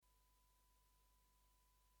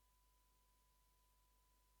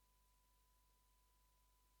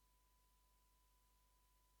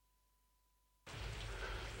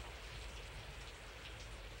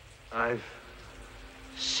I've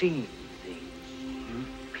seen things you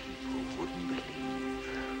people wouldn't believe.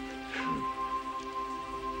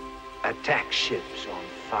 Attack ships on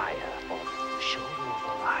fire off the shoulder of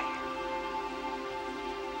Orion.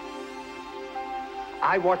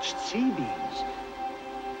 I watched sea beams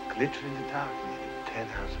glitter in the dark near the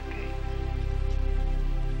 10-house gate.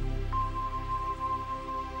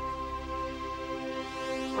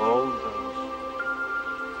 All those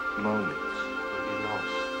moments will be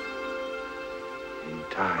lost in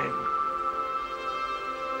time,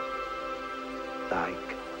 like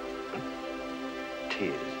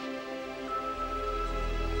tears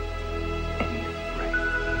in the rain.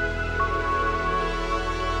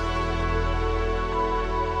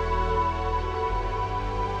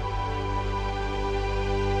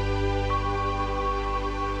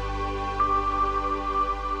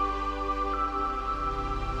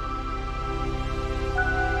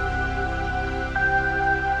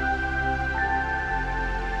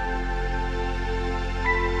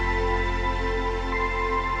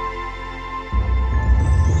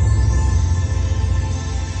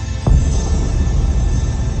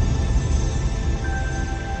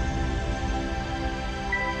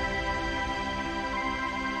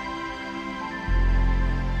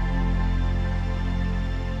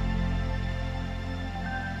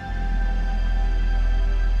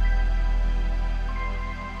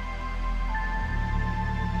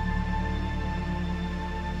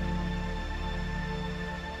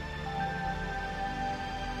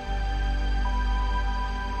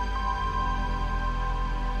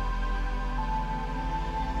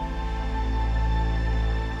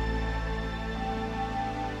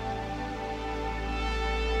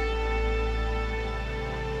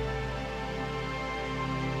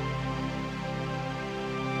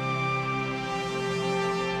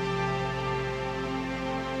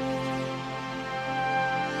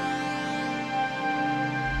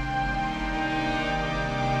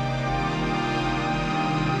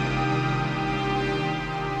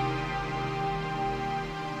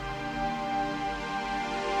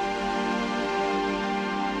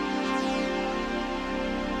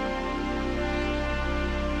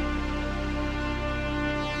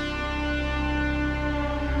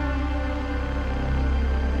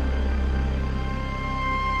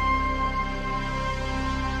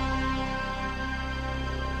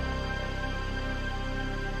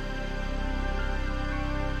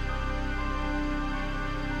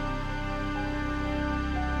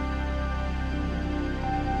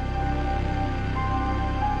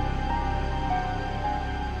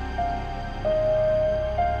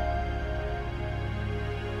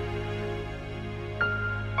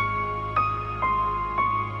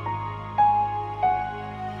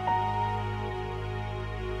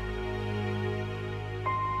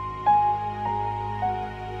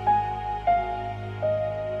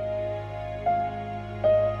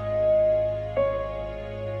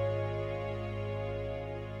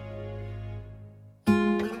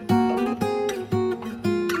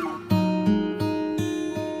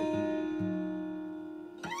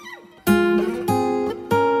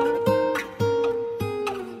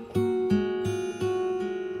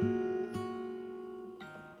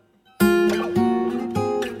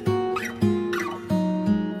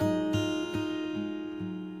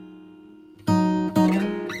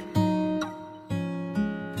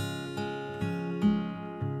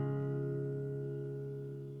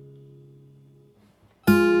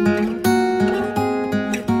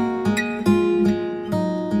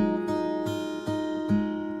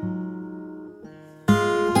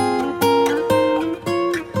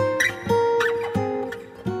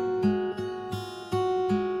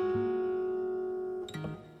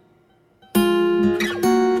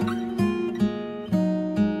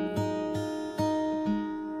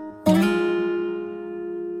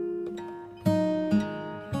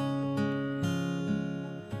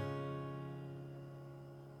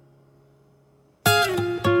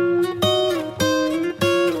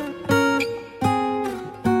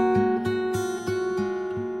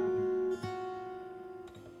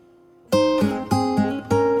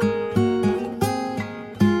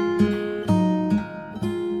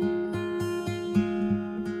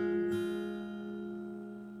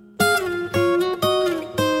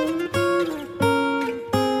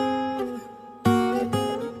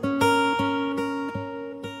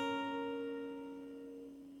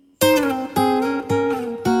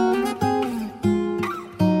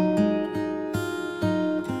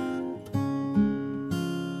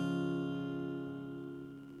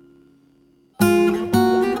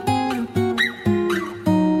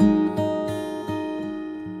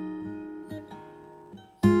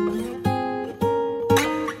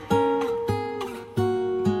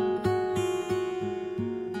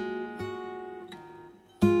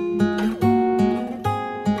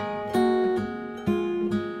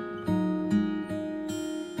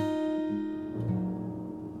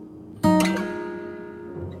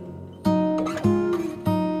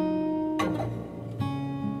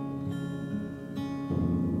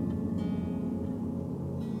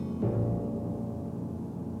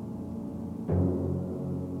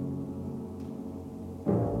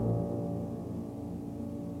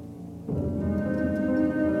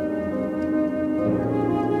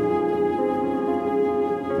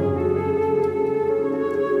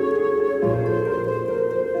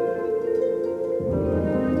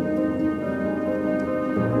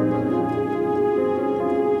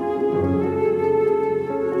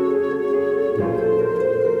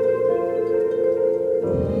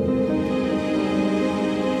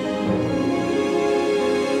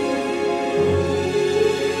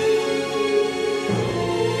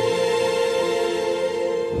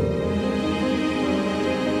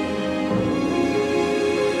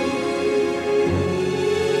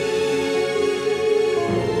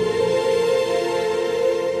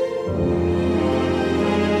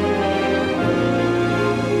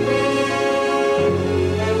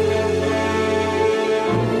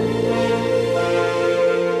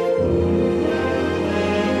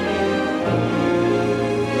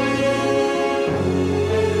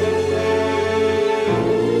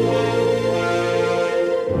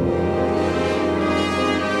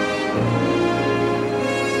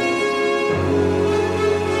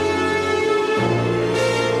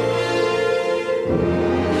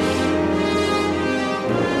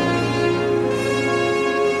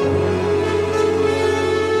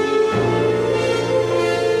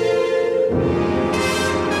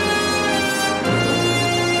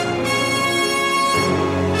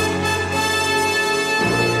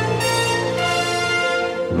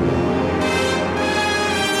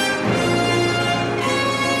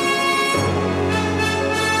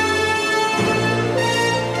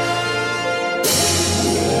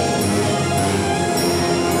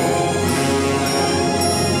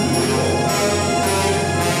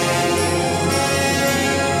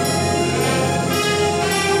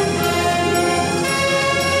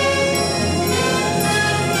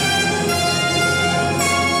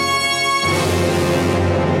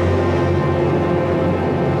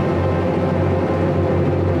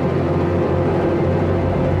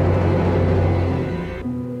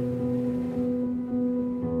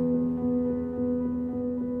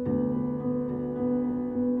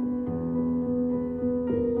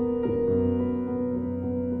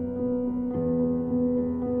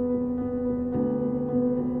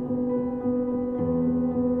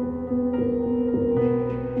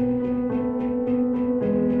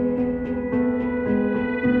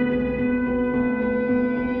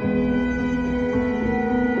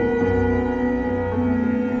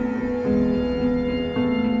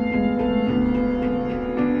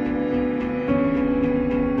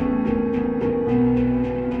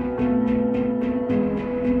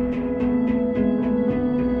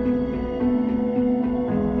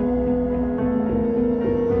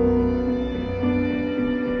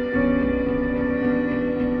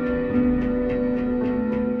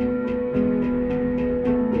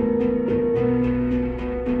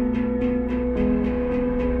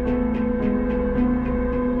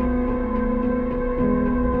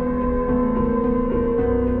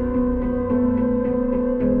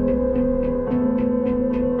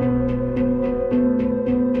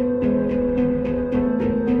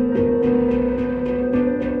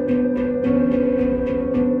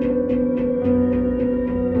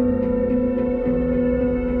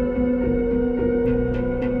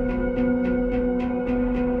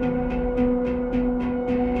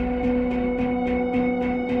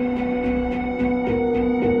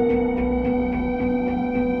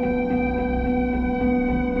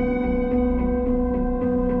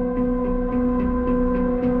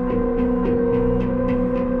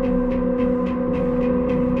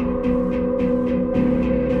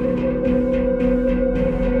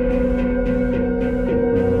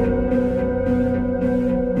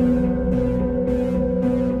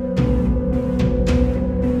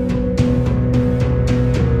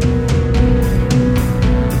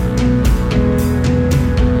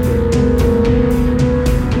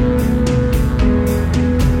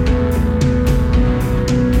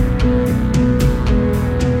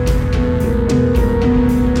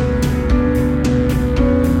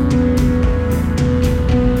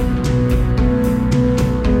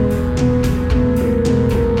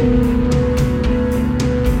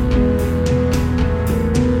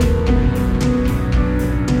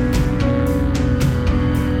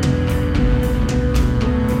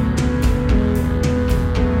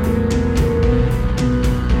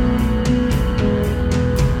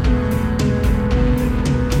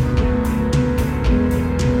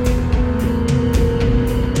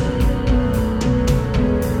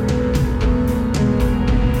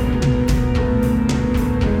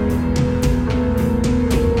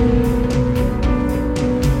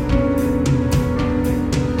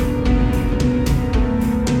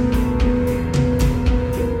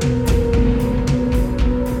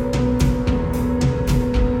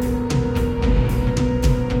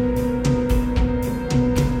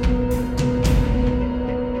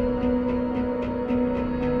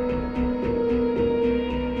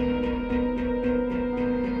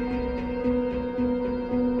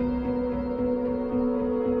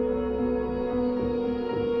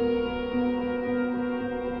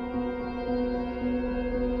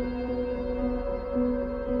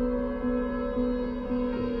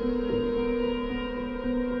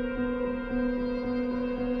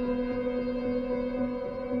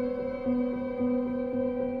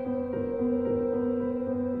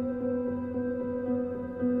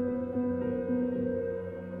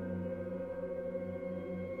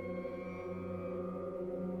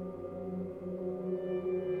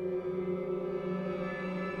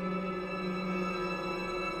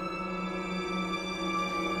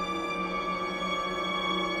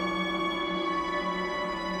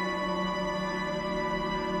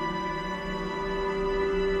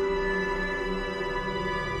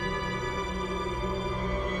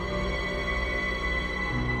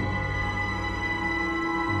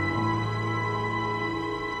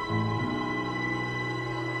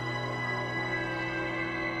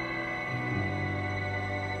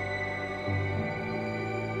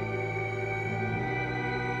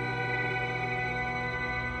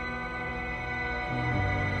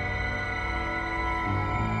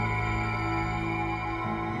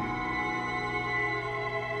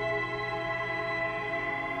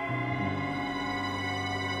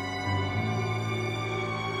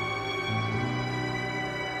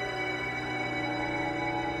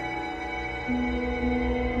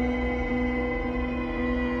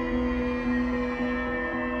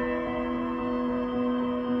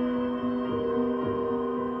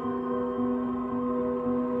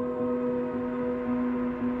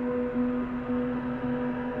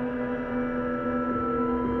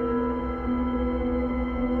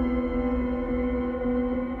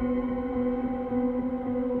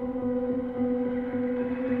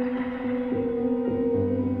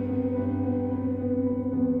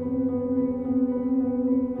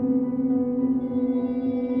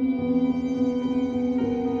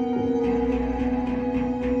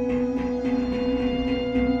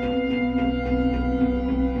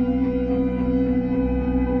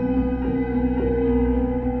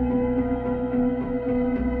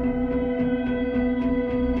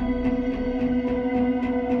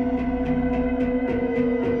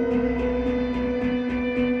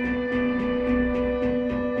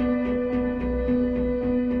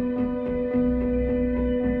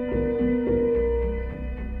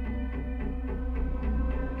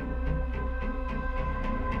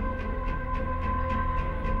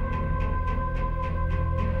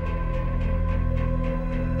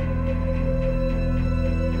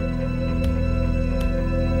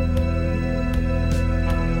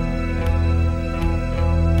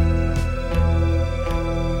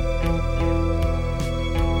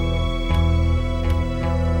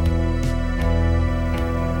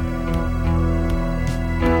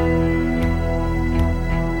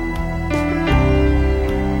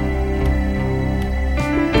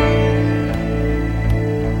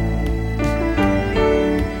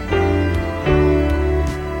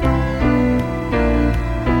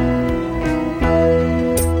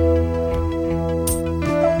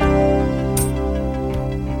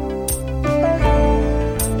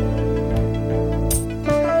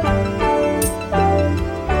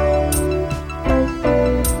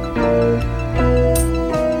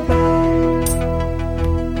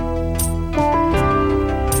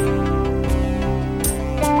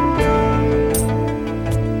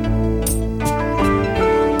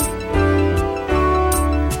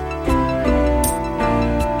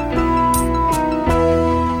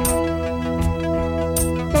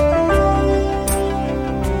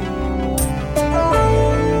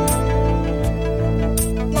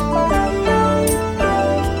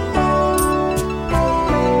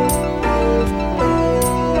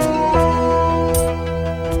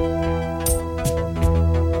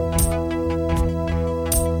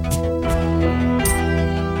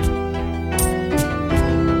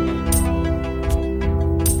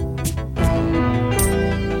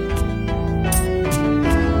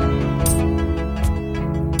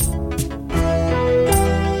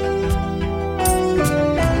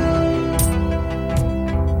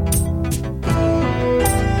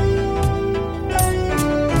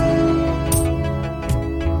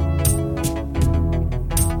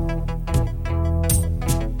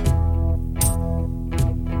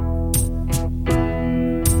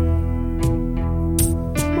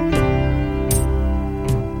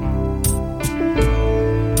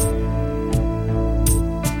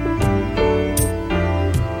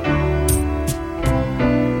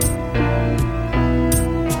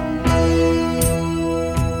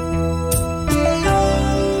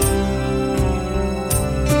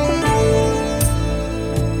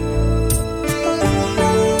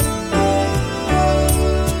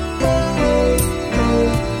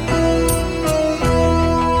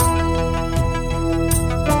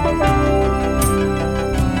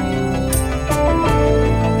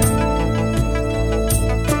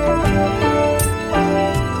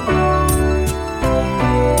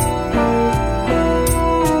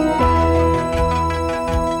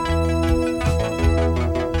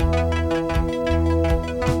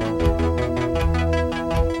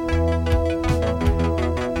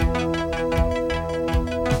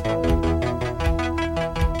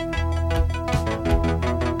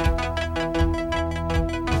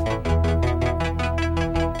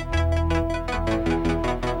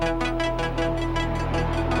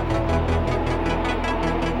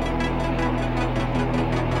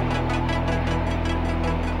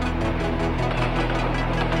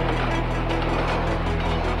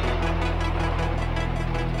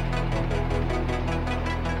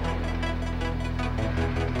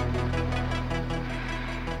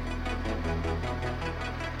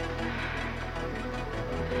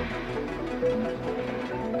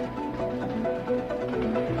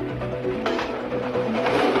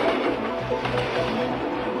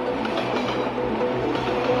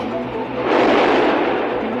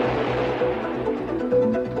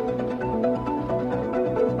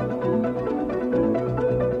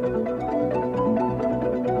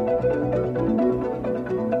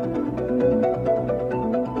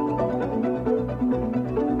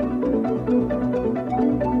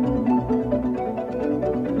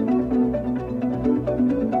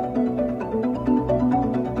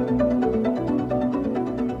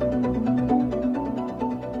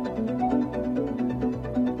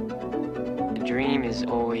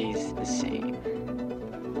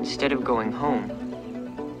 instead of going home,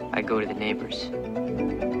 I go to the neighbors.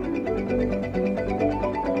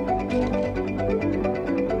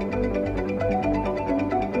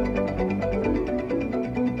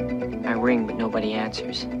 I ring, but nobody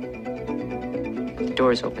answers. The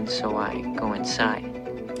door's open, so I go inside.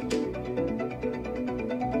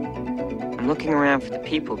 I'm looking around for the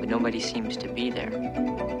people, but nobody seems to be there.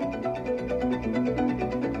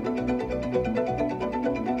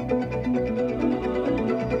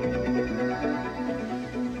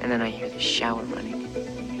 And then I hear the shower running.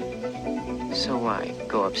 So I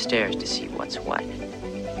go upstairs to see what's what.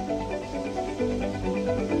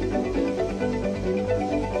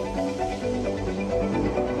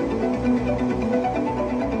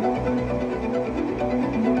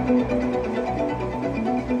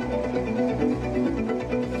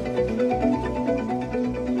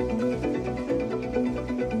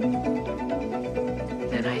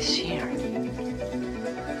 Then I see her.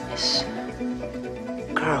 This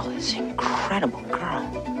girl, this incredible girl.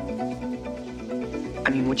 I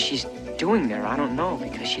mean, what she's doing there, I don't know,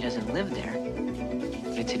 because she doesn't live there.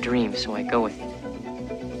 But it's a dream, so I go with it.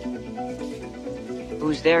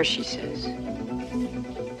 Who's there, she says.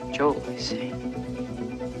 Joel, I say.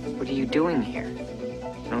 What are you doing here?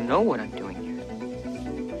 I don't know what I'm doing here.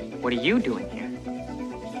 What are you doing here?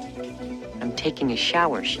 I'm taking a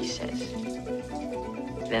shower, she says.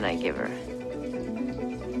 Then I give her,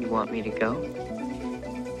 you want me to go?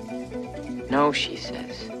 No, she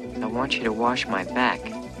says. I want you to wash my back.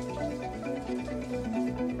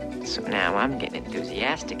 So now I'm getting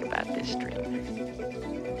enthusiastic about this dream.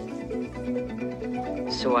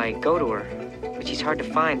 So I go to her, but she's hard to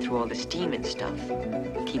find through all the steam and stuff.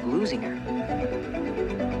 I keep losing her.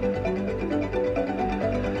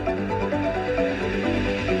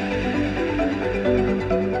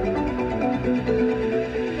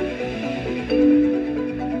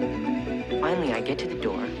 Finally, I get to the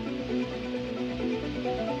door.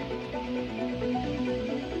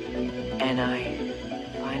 And I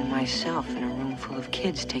find myself in a room full of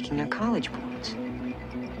kids taking their college boards.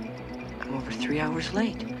 I'm over 3 hours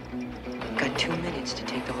late. I've got 2 minutes to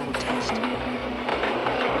take the whole test. I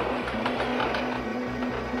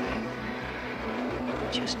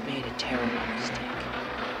just made a terrible mistake.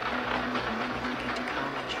 I'll never get to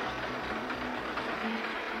college.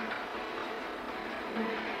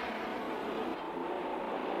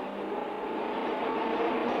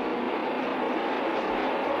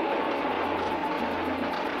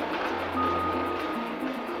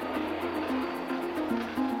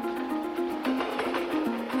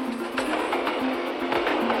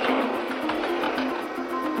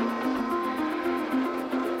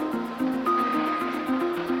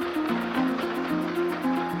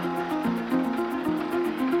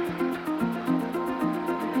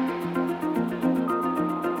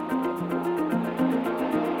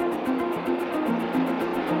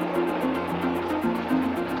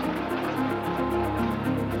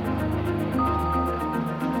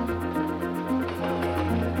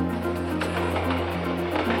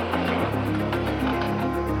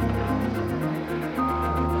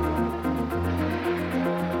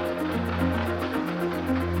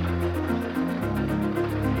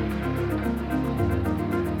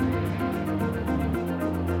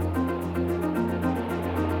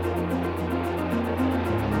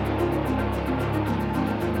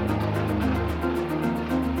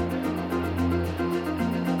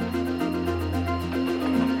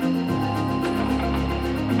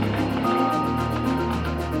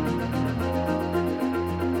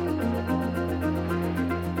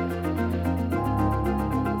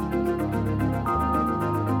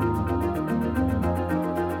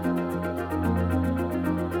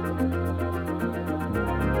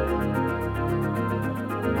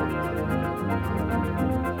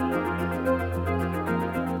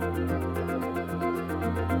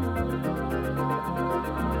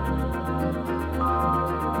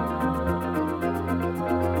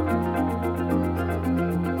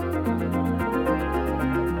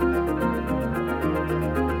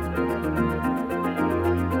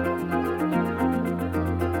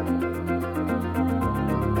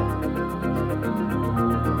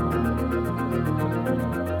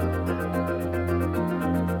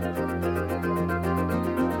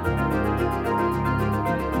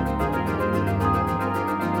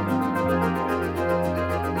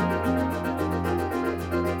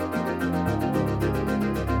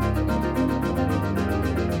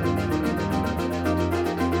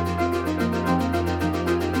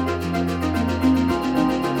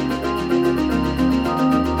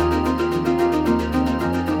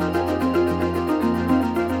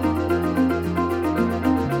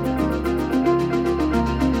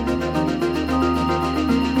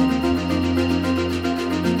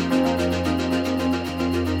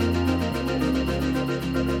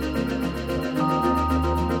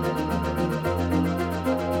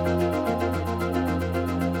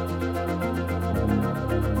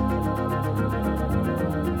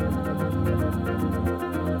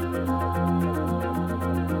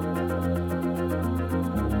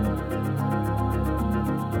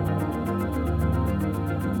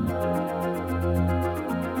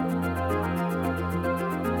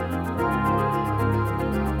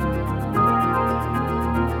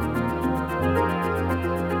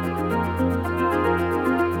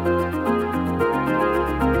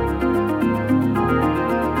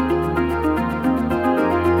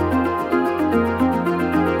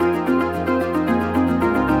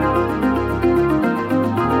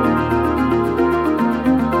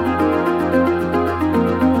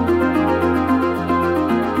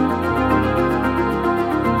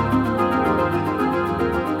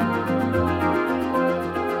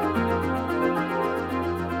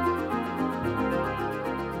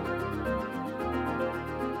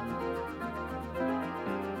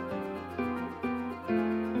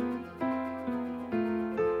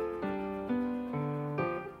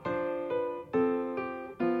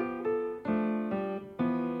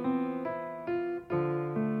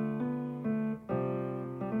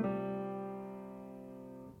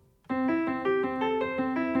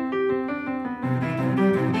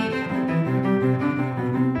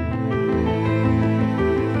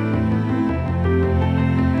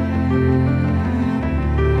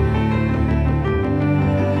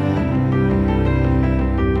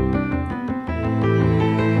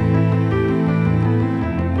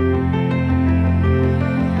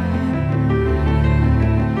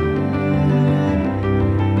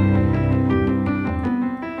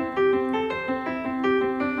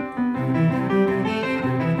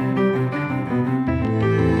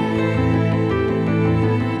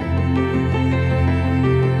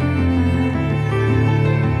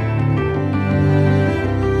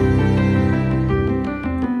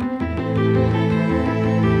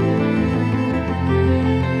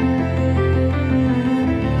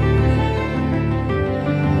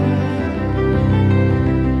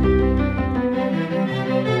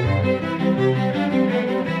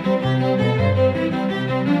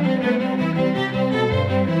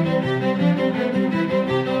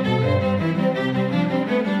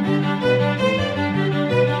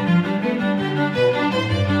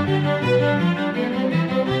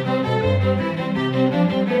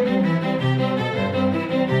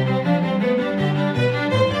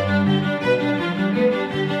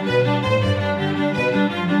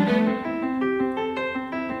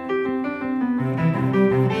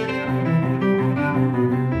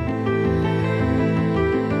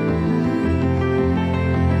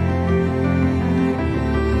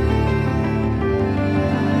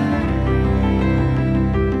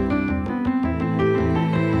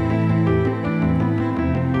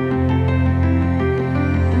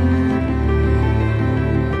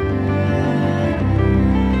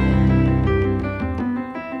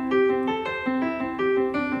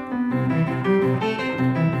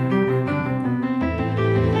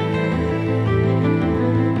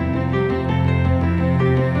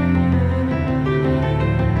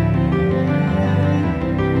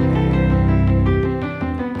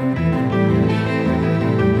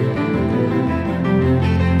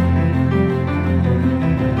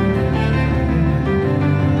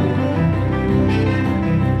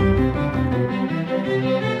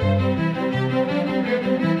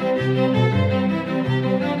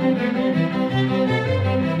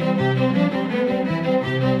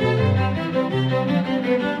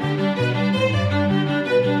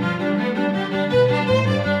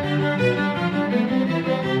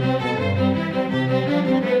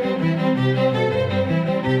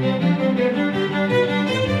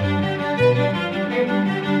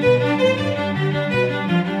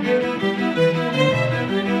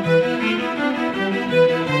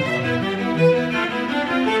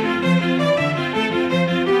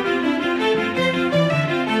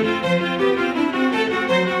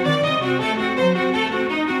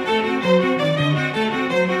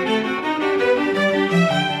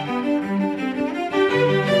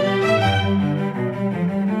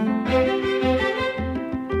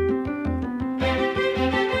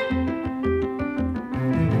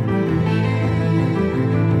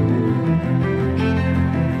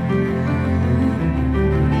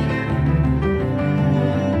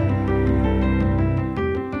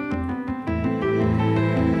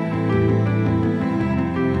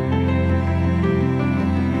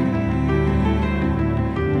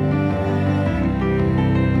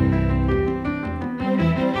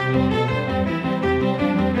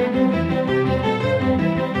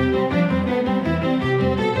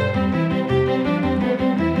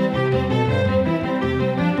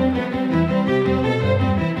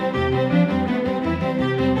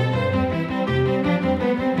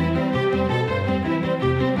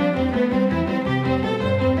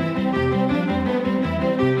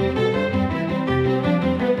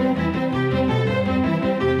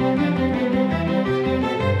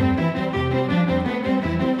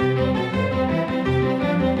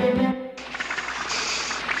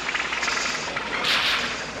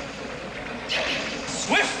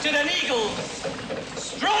 eagles,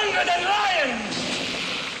 stronger than lions.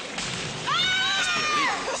 Must be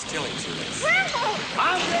illegal, stealing tools.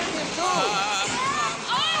 I'll take you too.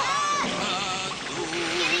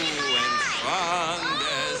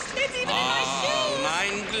 All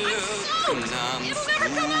mein Glück nahmst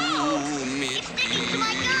du mit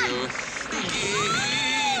dir.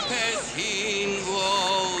 Gib es hin,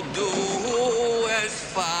 wo du es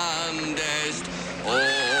fandest.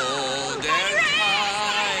 Oder teile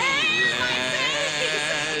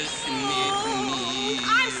es mit mir.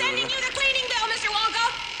 I'm sending you the cleaning bill, Mr. Wonka.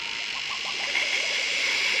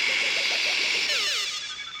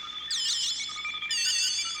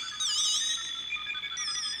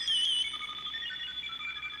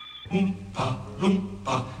 Oompa,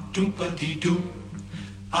 loompa, doompa-dee-doo.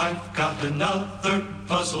 I've got another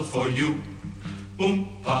puzzle for you.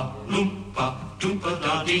 Oompa, loompa,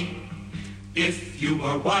 doompa-da-dee. If you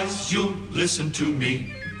are wise, you'll listen to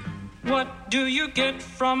me. What do you get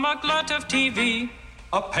from a glut of TV?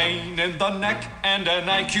 A pain in the neck and an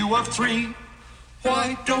IQ of 3.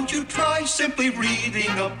 Why don't you try simply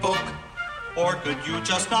reading a book? Or could you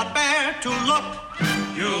just not bear to look?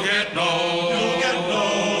 You'll get no, you'll get no,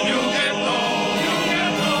 you'll get no, you'll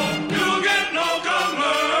get no, you'll get no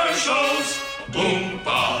commercials.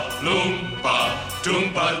 Oompa, loompa,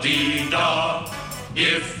 doompa-dee-da.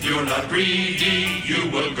 If you're not greedy, you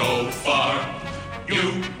will go far.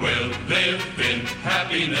 You will live in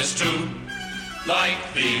happiness too,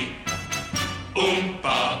 like the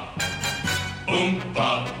Oompa,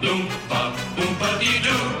 oompa, loompa,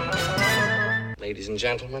 oompa-dee-doo. Ladies and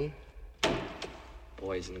gentlemen,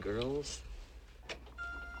 boys and girls,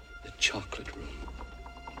 the chocolate room.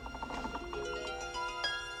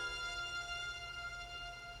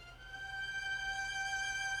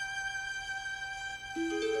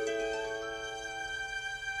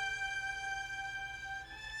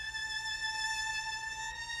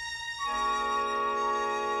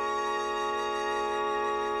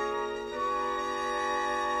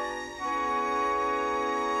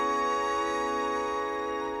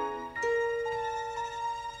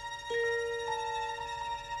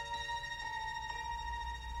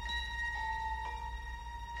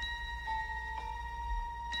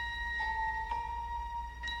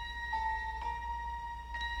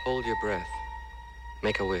 Hold your breath.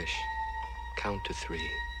 Make a wish. Count to 3.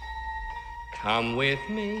 Come with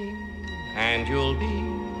me, and you'll be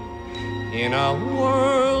in a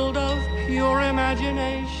world of pure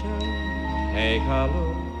imagination. Take a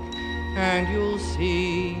look, and you'll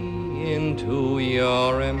see into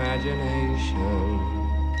your imagination.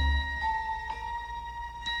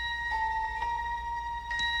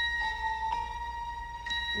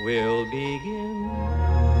 We'll begin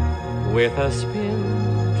with a spin,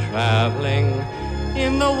 traveling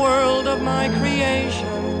in the world of my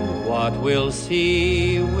creation. What we'll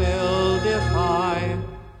see will defy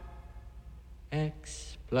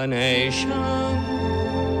explanation.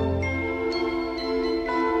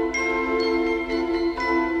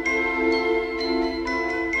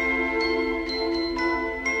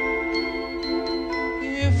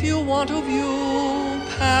 If you want to view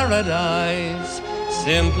paradise,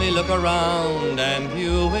 simply look around and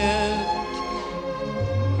view it.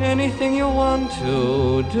 Anything you want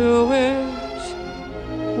to do it.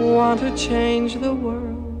 Want to change the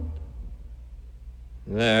world.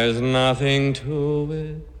 There's nothing to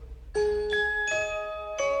it.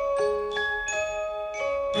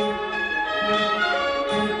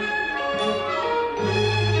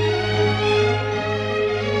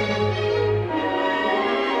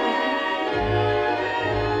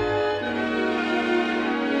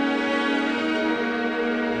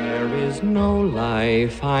 No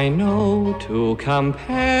life I know to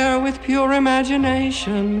compare with pure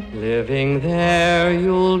imagination. Living there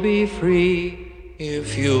you'll be free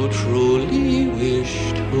if you truly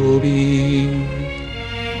wish to be.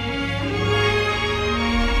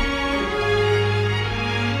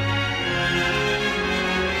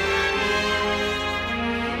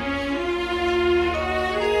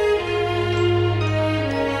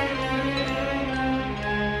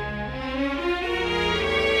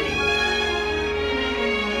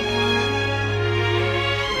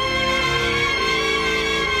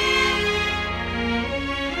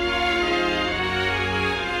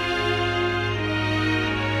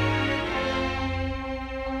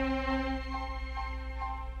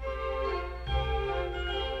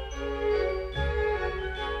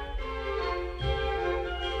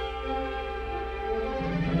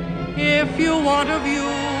 If you want to view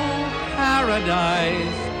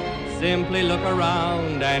paradise, simply look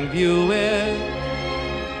around and view it.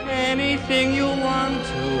 Anything you want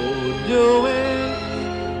to do it.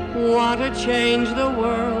 want to change the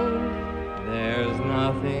world, there's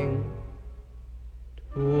nothing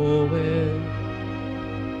to wish.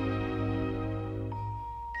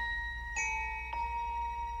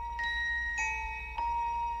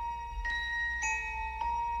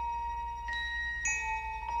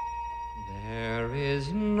 There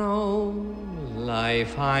is no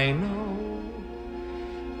life I know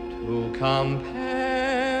to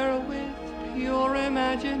compare with pure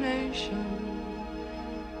imagination.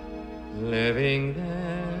 Living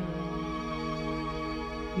there,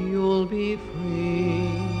 you'll be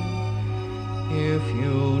free if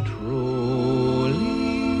you truly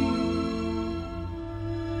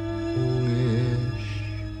wish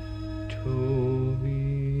to be.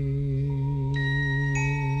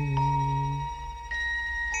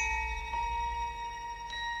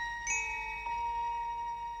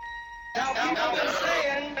 Now, people are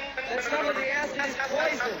saying that some of the acid is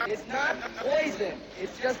poison. It's not poison.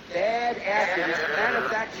 It's just bad acid. It's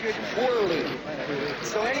manufactured poorly.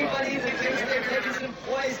 So anybody that thinks they're taking some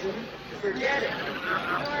poison, forget it.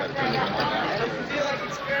 And if you feel like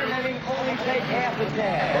experimenting, only take half a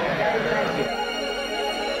tab. Okay, thank you.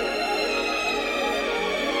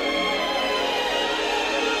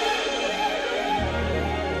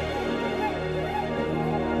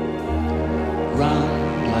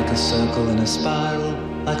 Round like a circle in a spiral,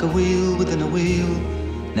 like a wheel within a wheel,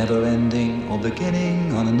 never ending or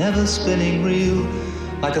beginning on a never spinning reel,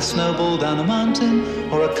 like a snowball down a mountain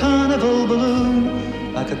or a carnival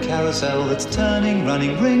balloon, like a carousel that's turning,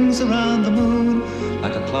 running rings around the moon,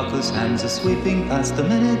 like a clock whose hands are sweeping past the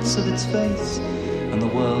minutes of its face, and the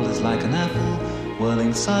world is like an apple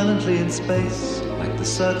whirling silently in space, like the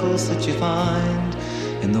circles that you find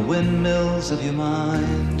in the windmills of your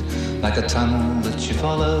mind, like a tunnel that you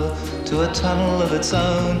follow to a tunnel of its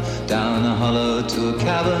own, down a hollow to a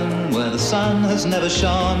cavern where the sun has never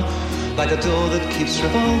shone, like a door that keeps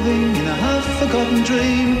revolving in a half-forgotten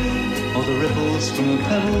dream, or the ripples from a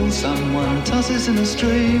pebble someone tosses in a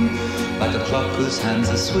stream, like a clock whose hands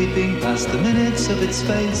are sweeping past the minutes of its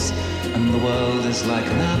face, and the world is like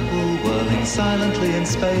an apple whirling silently in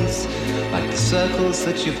space, like the circles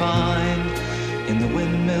that you find in the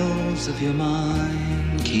windmills of your mind.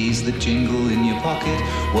 Keys that jingle in your pocket,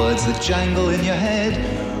 words that jangle in your head.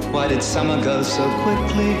 Why did summer go so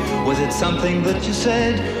quickly? Was it something that you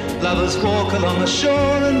said? Lovers walk along the shore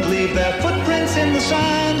and leave their footprints in the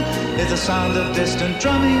sand. Is the sound of distant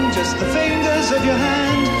drumming just the fingers of your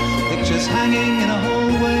hand? Pictures hanging in a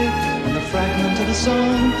hallway and the fragment of a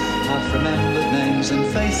song, half-remembered names and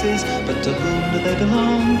faces, but to whom do they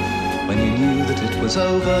belong? When you knew that it was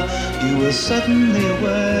over, you were suddenly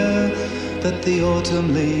aware that the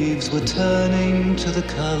autumn leaves were turning to the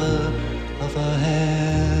color of her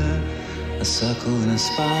hair. A circle in a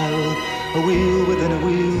spiral, a wheel within a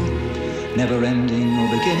wheel, never ending or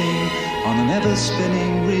beginning on an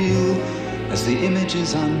ever-spinning reel, as the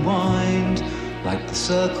images unwind, like the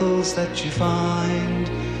circles that you find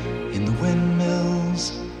in the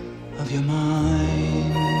windmills of your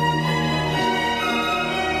mind.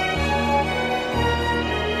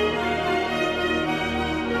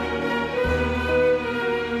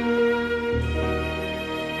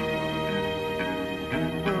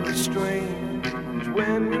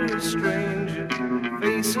 When you're a stranger,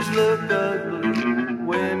 faces look ugly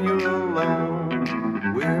when you're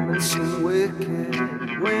alone. Women seem wicked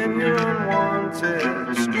when you're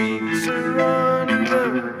unwanted. Streets are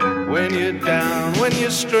uneven when you're down, when you're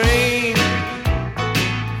strange.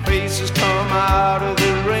 Faces come out of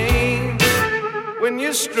the rain when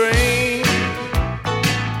you're strange.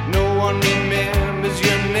 No one remembers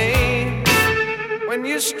your name when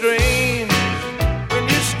you're strange. When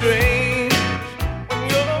you're strange.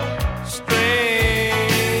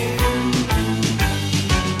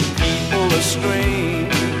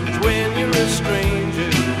 Strange when you're a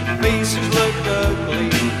stranger, faces look ugly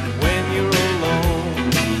when you're alone.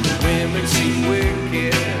 Women seem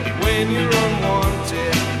wicked when you're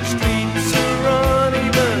unwanted. Streets are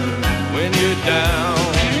uneven when you're down.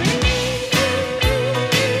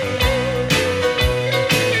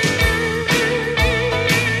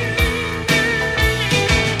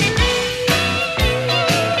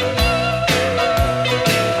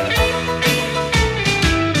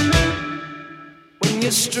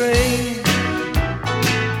 Strange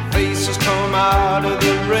faces come out of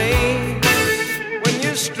the rain when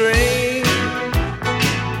you're strange.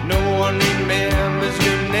 No one remembers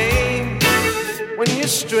your name when you're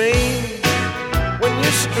strange. When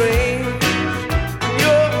you're strange,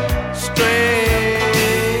 you're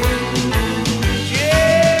strange.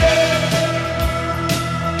 Yeah.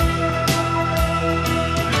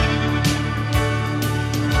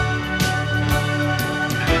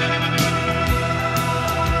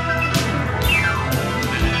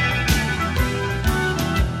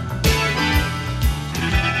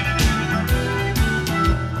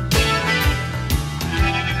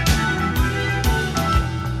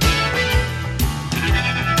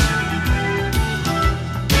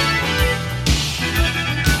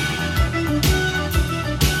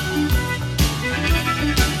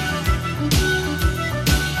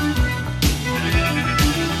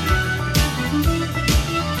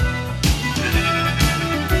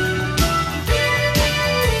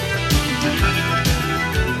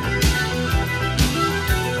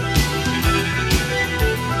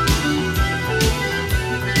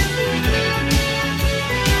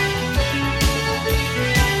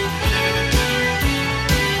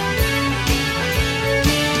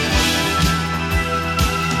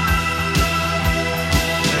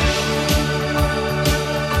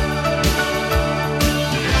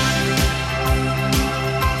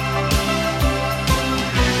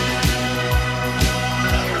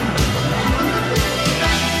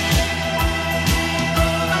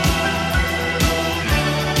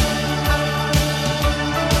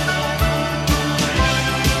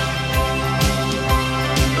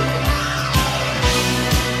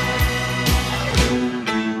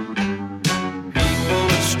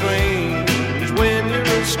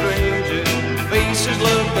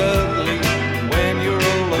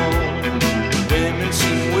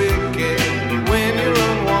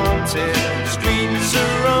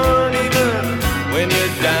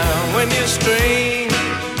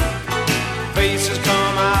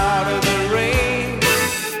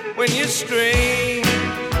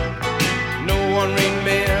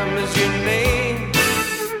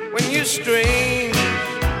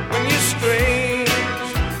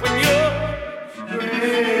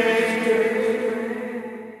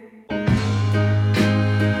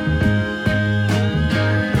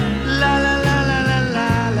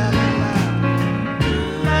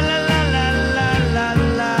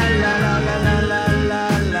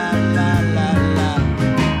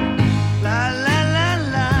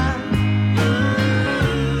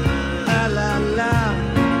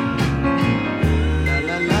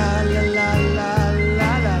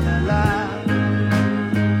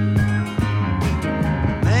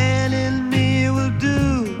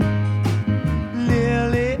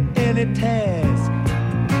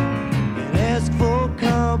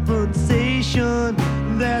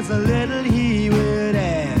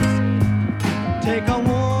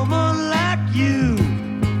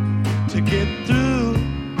 to get through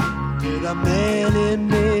to the man in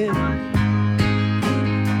me.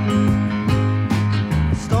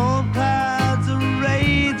 Storm clouds are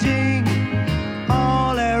raging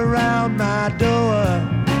all around my door.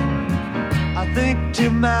 I think to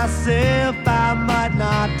myself I might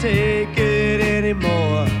not take it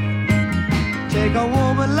anymore. Take a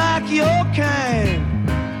woman like your kind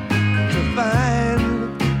to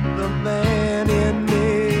find the man in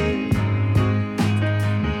me.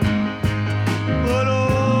 But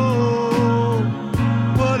oh,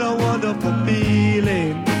 what a wonderful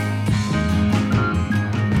feeling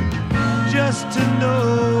just to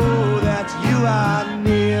know that you are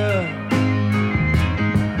near.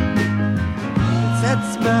 It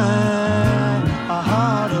sets my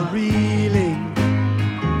heart a-reeling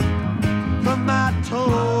from my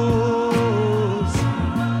toes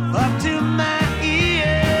up to my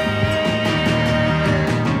ears.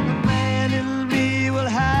 The man in me will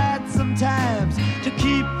hide sometimes to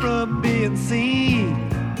keep from being seen,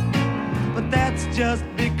 but that's just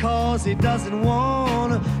because he doesn't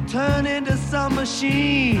want to turn into some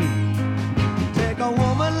machine. Take a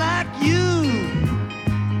woman like you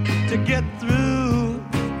to get through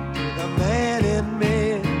to the man in me.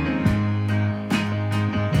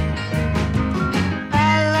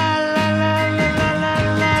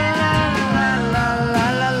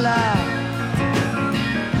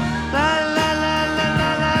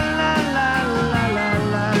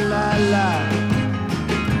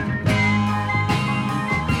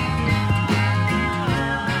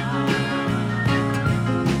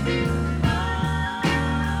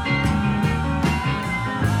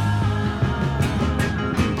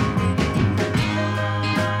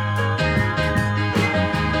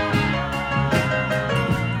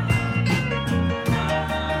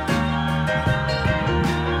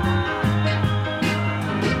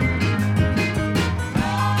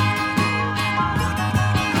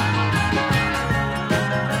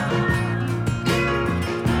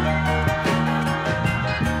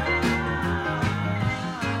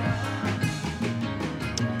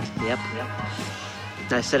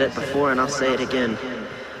 I said it before and I'll say it again.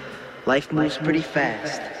 Life moves pretty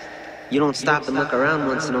fast. You don't stop and look around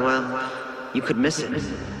once in a while, you could miss it.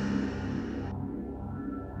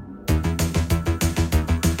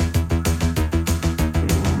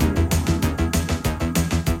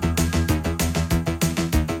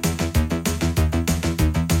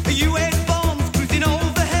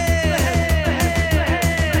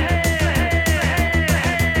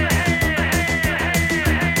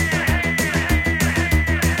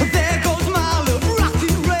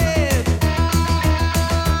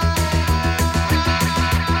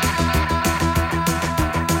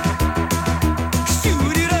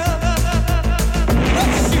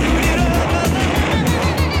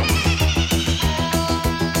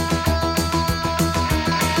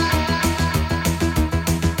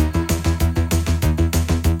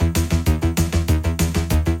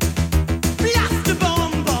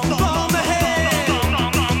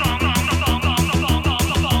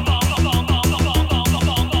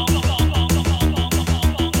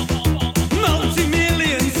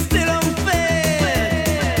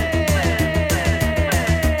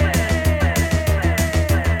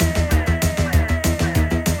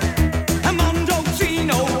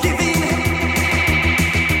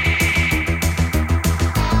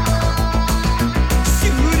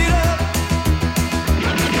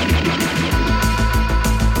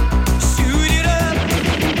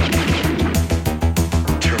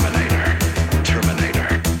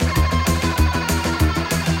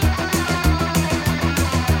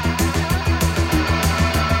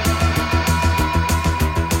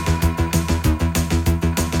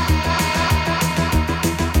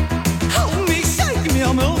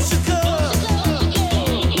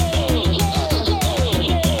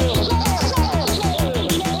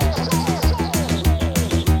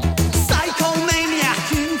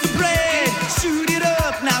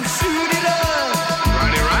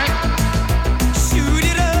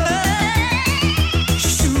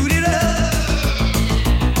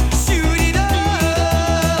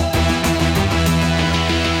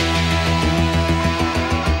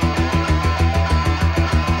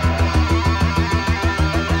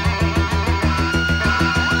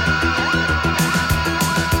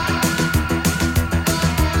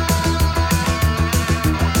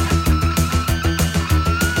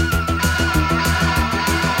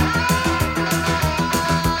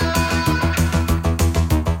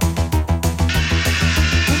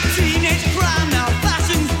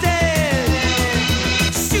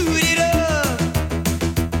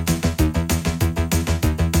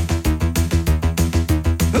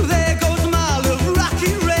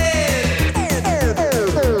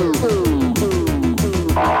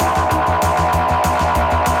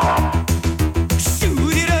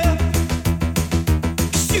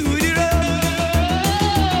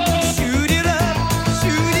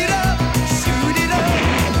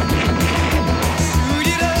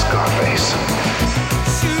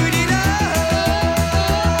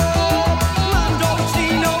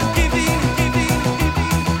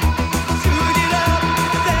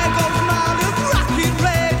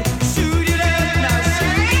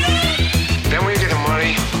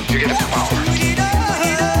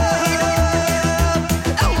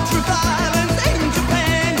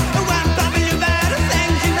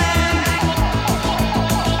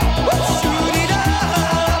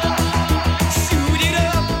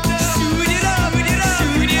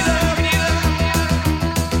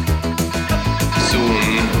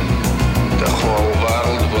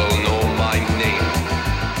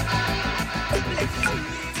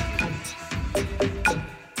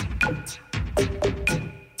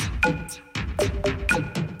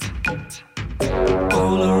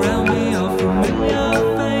 All around me are familiar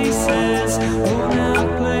faces, worn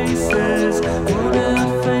out places, worn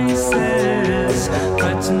out faces,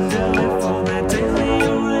 frightened to live for their daily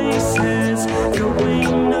races,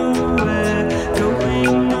 going nowhere,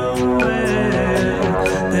 going nowhere.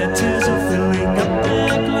 Their tears are filling up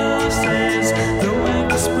their glasses, no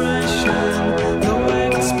expression, no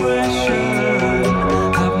expression.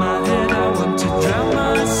 Have my head, I want to drown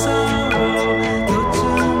my sorrow, no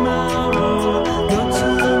tomorrow, no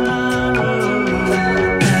tomorrow.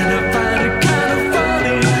 And I find it kind of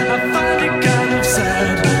funny, I find it kind of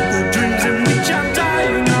sad, the dreams in which I'm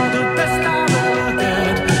dying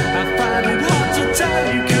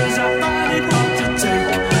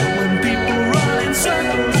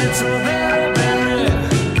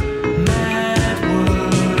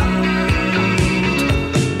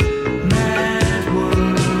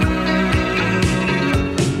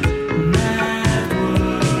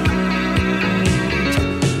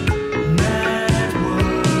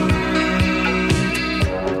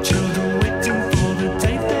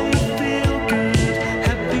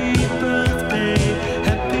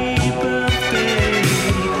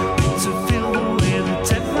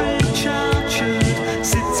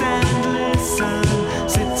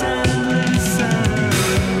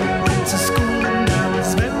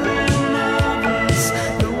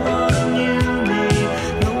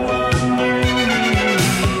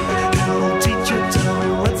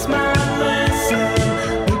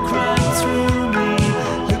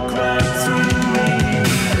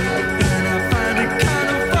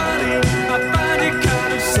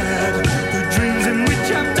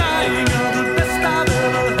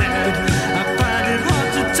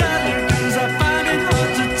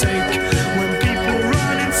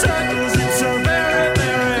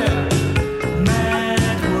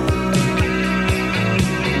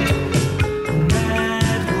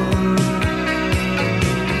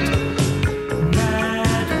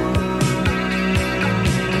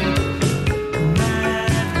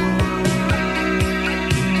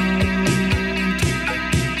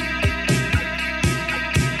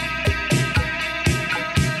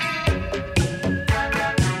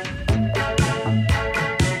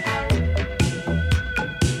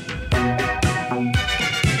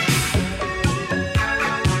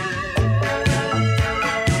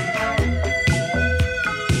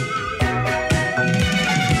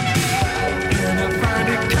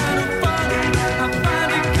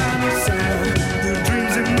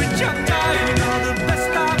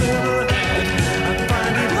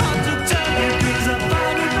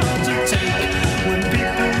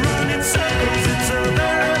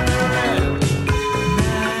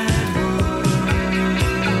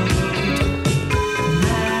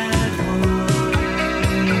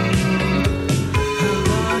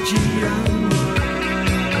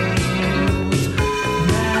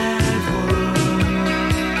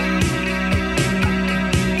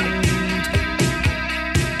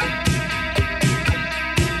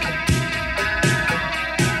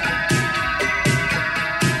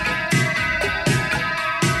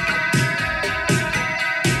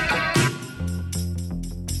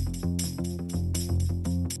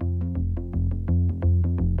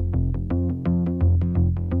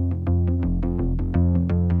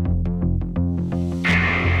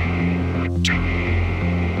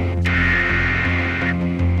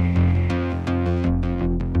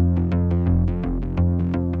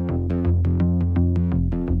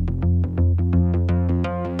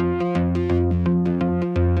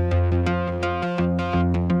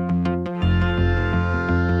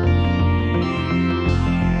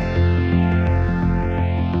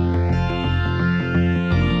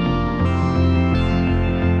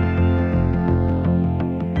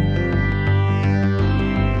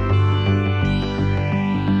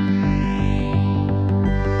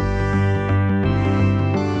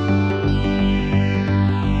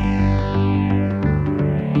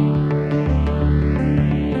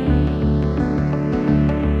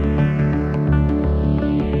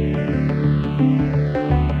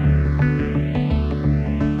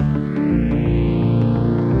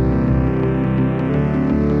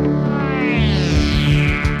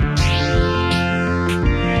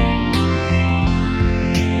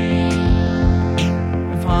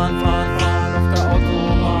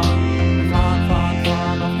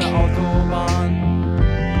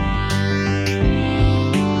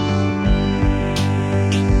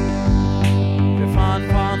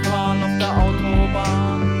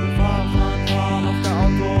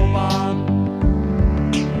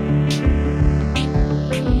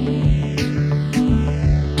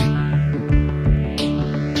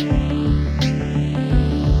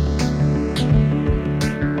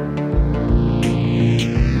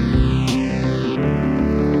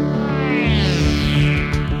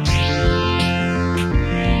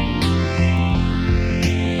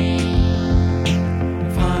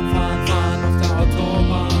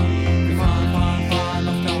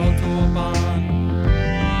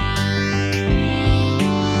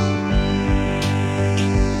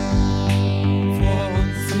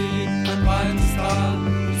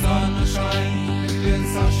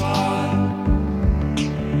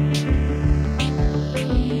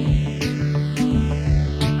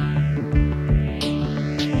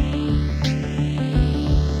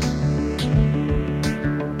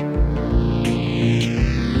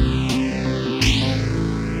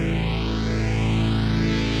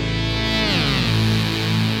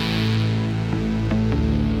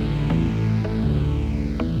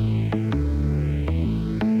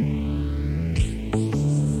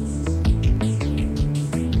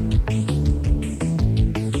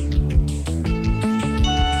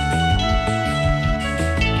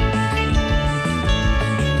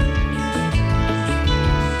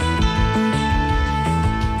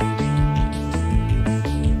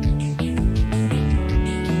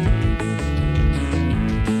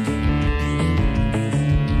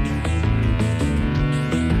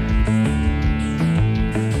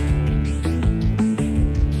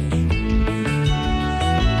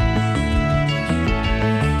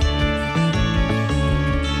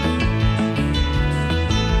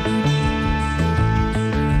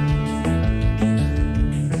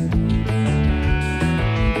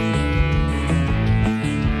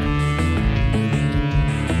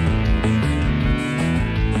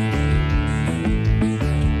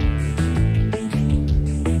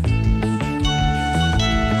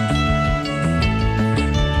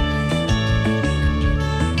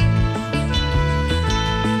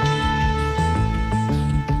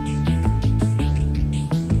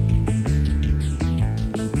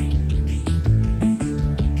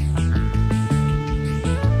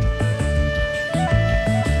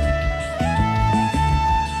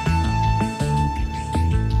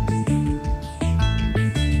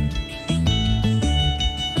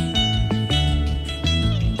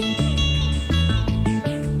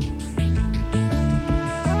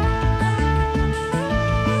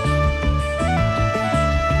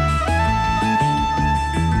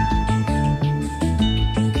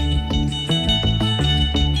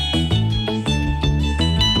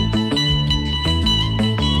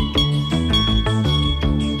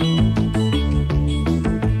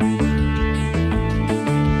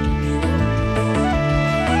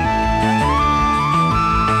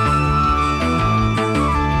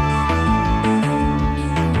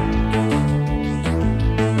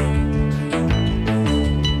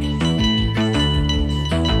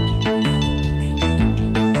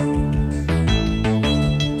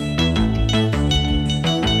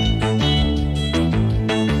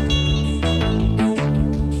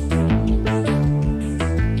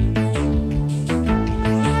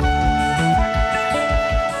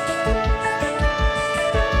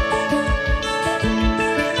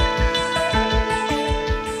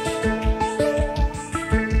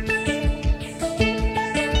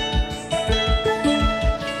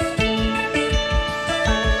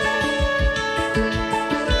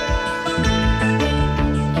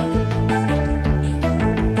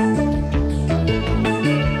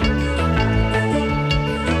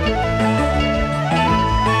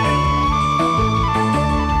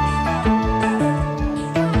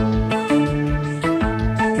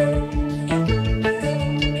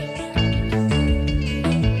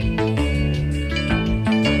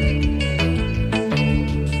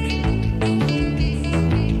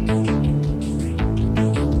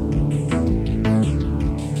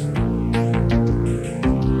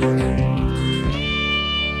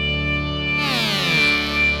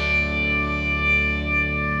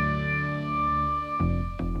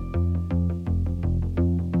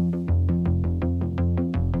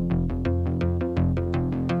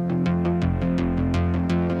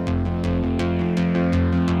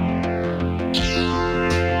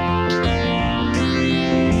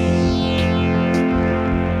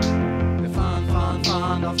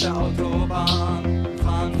fahren auf der Autobahn. Wir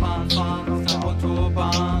fahren, fahren, fahren auf der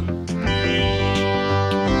Autobahn.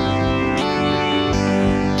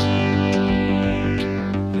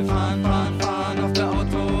 Wir fahren, fahren, fahren auf der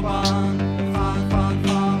Autobahn. Wir fahren, fahren,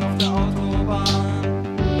 fahren auf der Autobahn.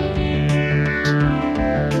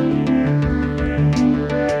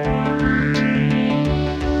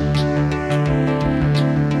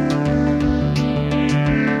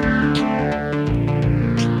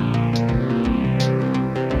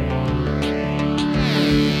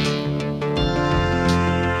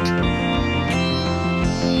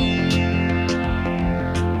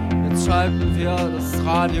 Schalten wir das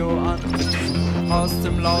Radio an, aus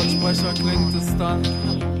dem Lautsprecher klingt es dann.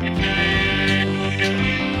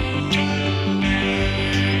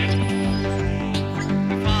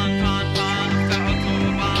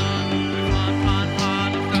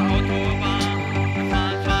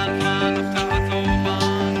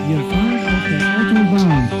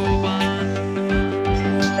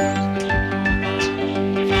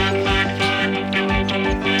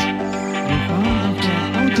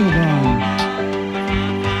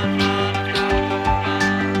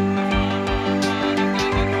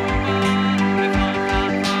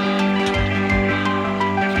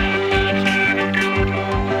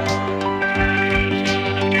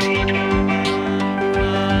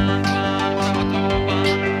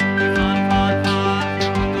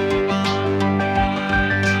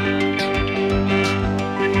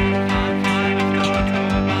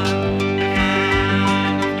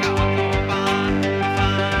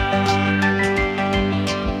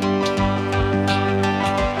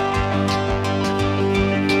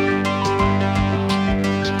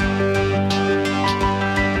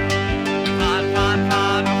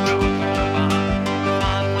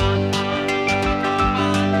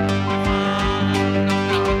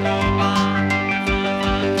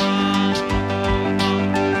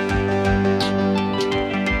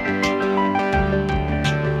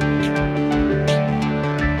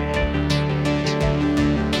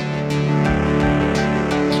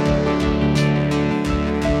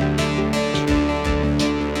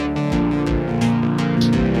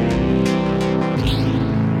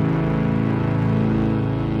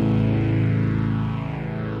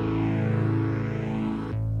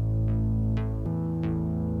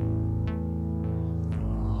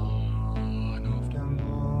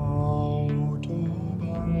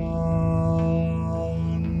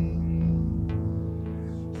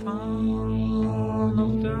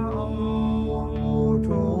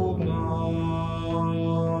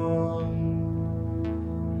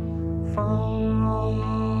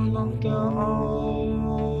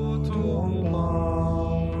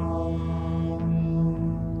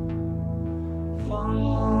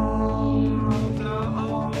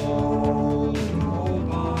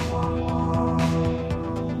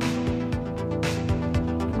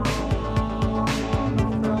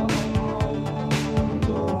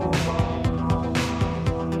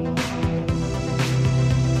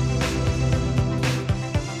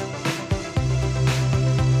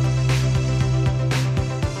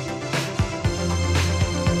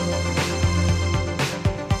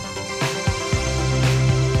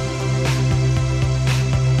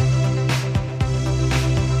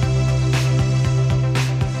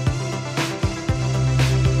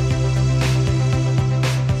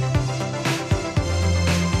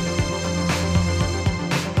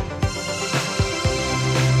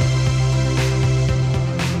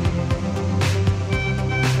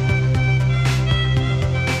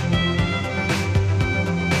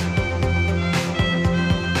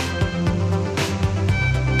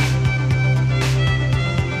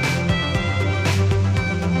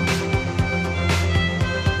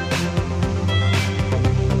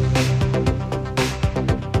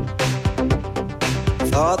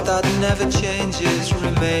 Thought that never changes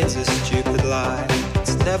remains a stupid lie.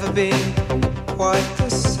 It's never been quite the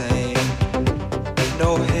same.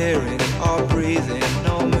 No hearing or breathing,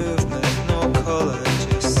 no movement, no color,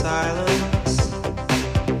 just silence.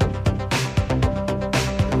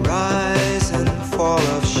 The rise and fall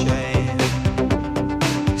of shame,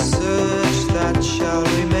 search that shall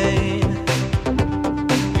remain.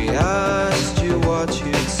 We asked you what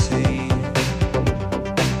you'd seen.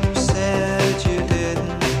 You said you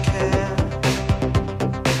didn't care.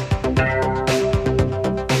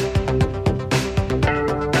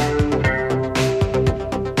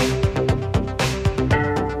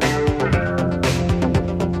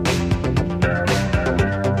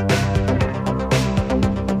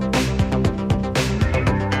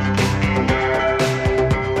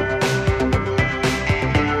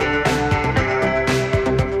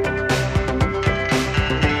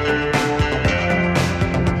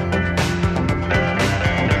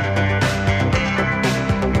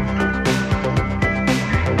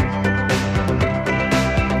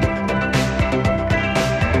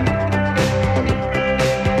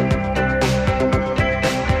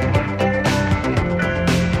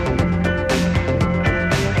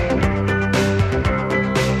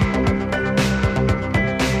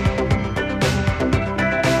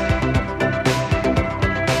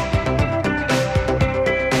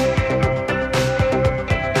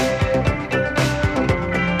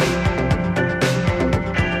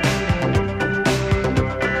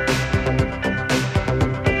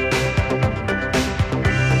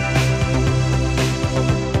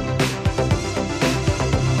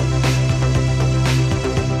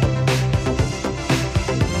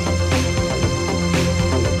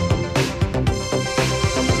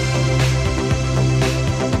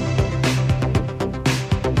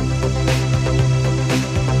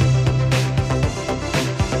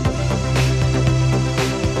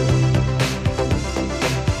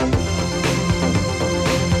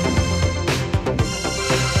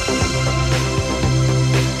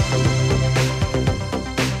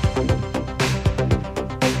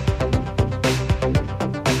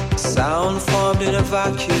 Sound formed in a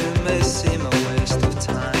vacuum may seem a waste of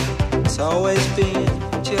time. It's always been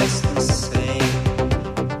just the same.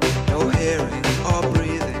 No hearing or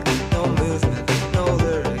breathing, no movement, no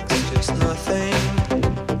lyrics, just nothing.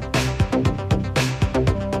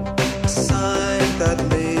 A sign that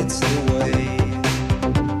leads the way.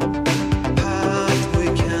 A path we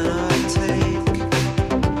cannot take.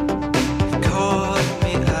 You caught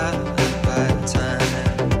me at a bad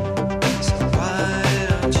time. So why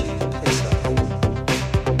don't you piss off?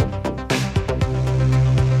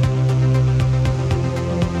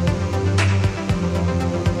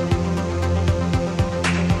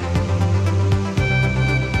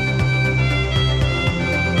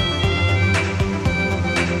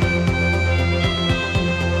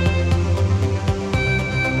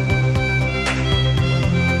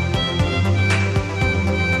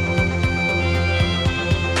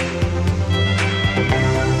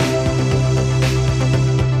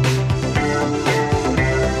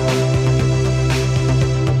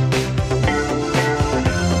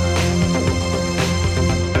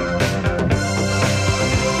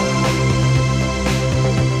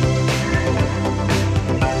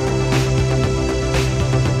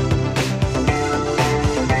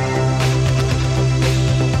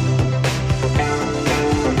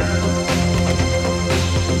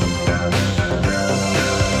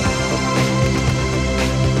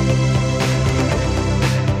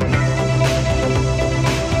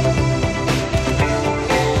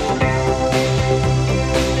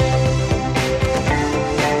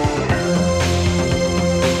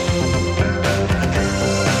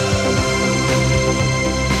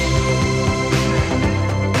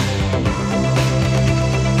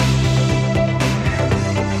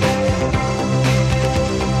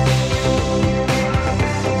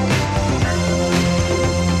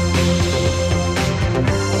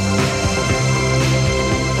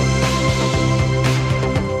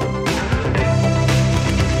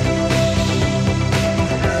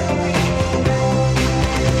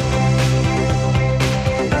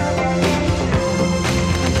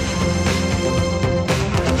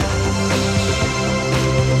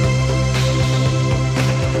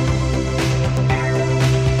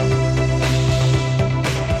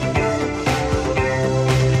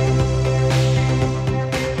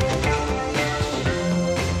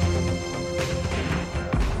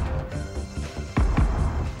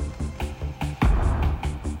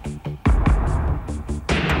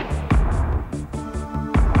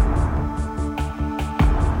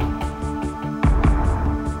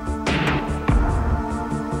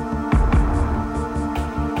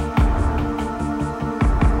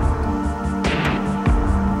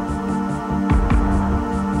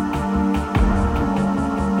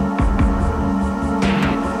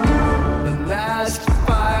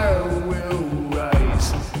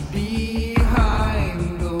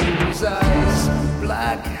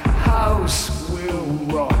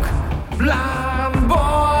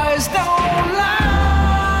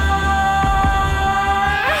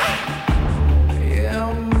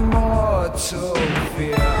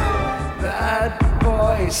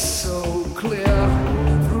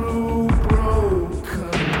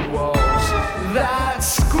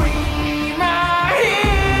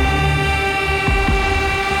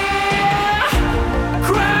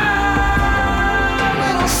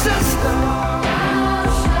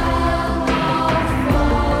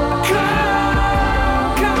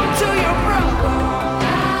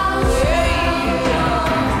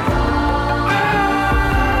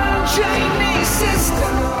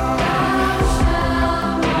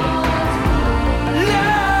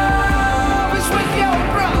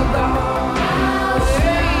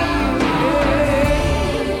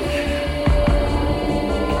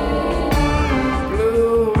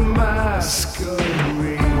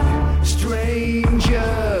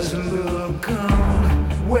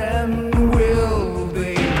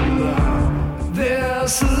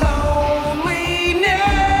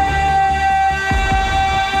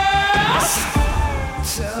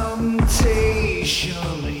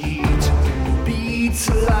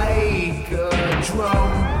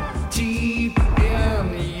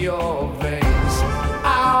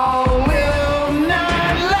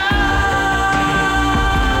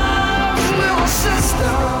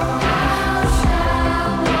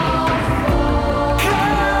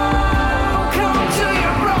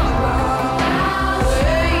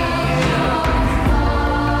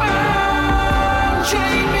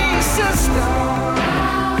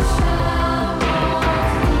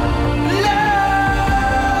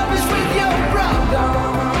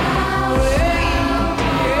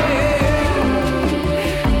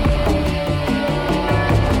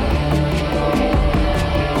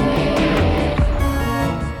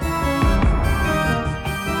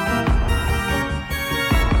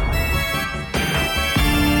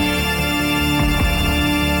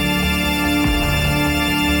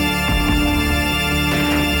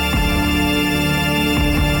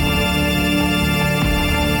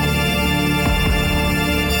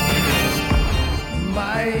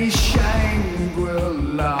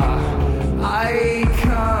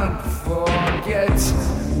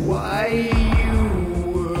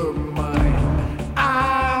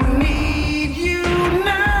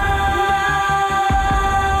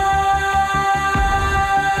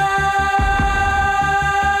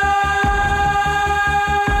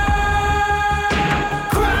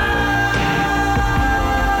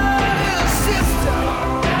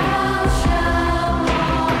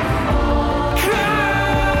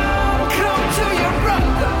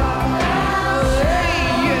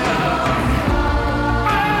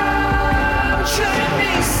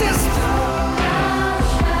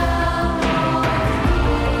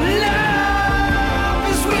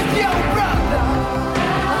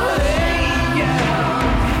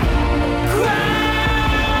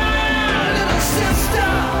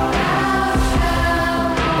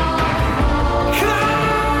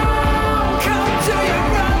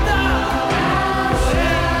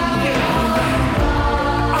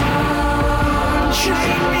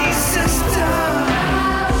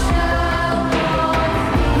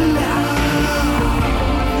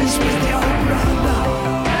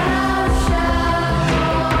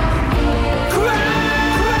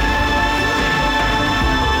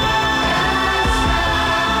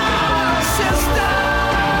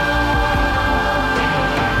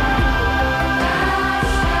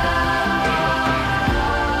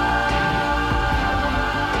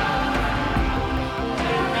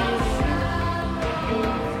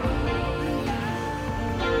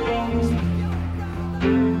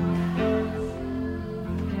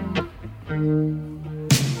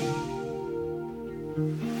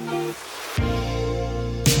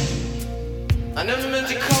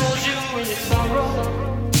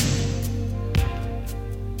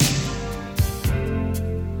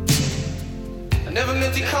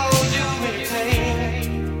 since he caused you any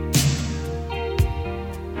pain.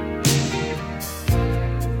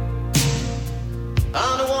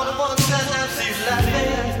 I'm the one who wants to see you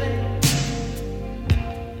laughing.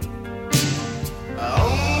 I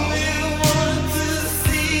only want to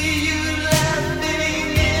see you laughing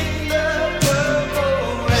in the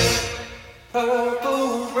purple rain.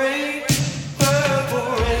 Purple rain, purple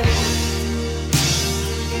rain.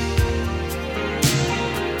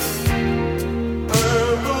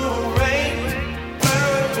 Purple rain,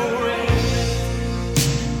 purple rain.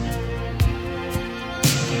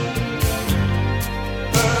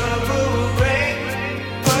 Purple rain,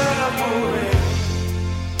 purple rain.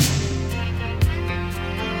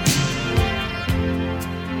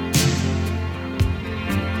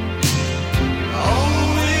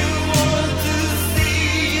 Only want to see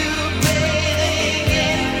you bathing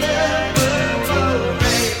in the purple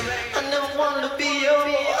rain. I never wanted to be your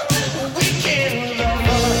weekend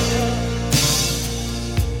lover.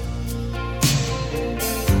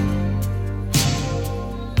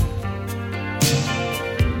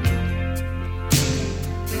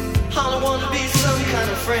 I don't want to be some kind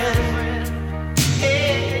of friend.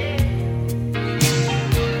 Hey.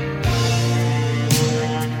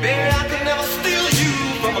 Baby, I could never steal you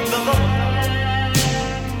from another.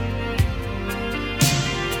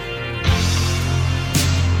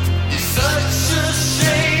 It's such a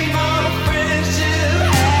shame our friendship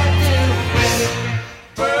had to end.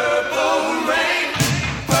 Purple rain,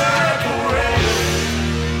 purple rain.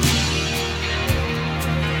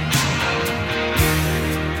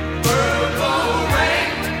 Purple rain,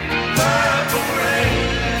 purple rain.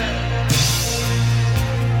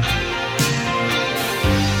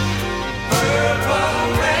 Purple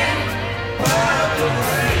rain, purple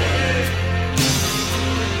rain.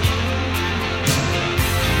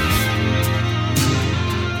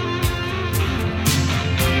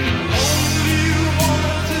 Only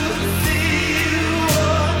want to see you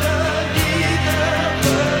underneath the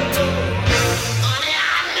purple rain. Honey,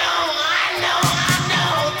 I know,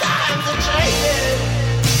 times are changing.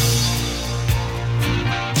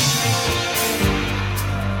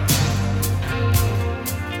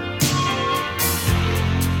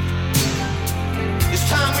 It's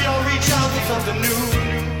time we all reach out for something new.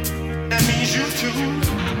 That means you too.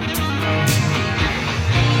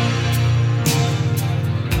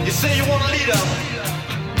 You say you want a leader,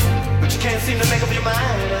 but you can't seem to make up your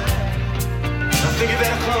mind. I think you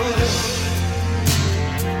better close it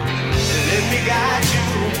and let me guide you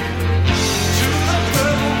to the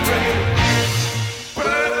purple rain.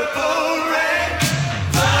 Purple rain,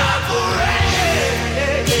 purple rain.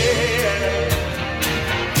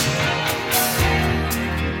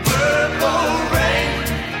 Purple rain,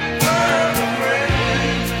 purple rain.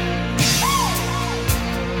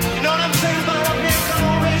 You know what I'm saying about up here? Come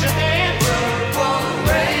on, raise your hand. Purple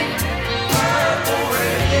rain, purple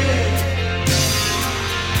rain.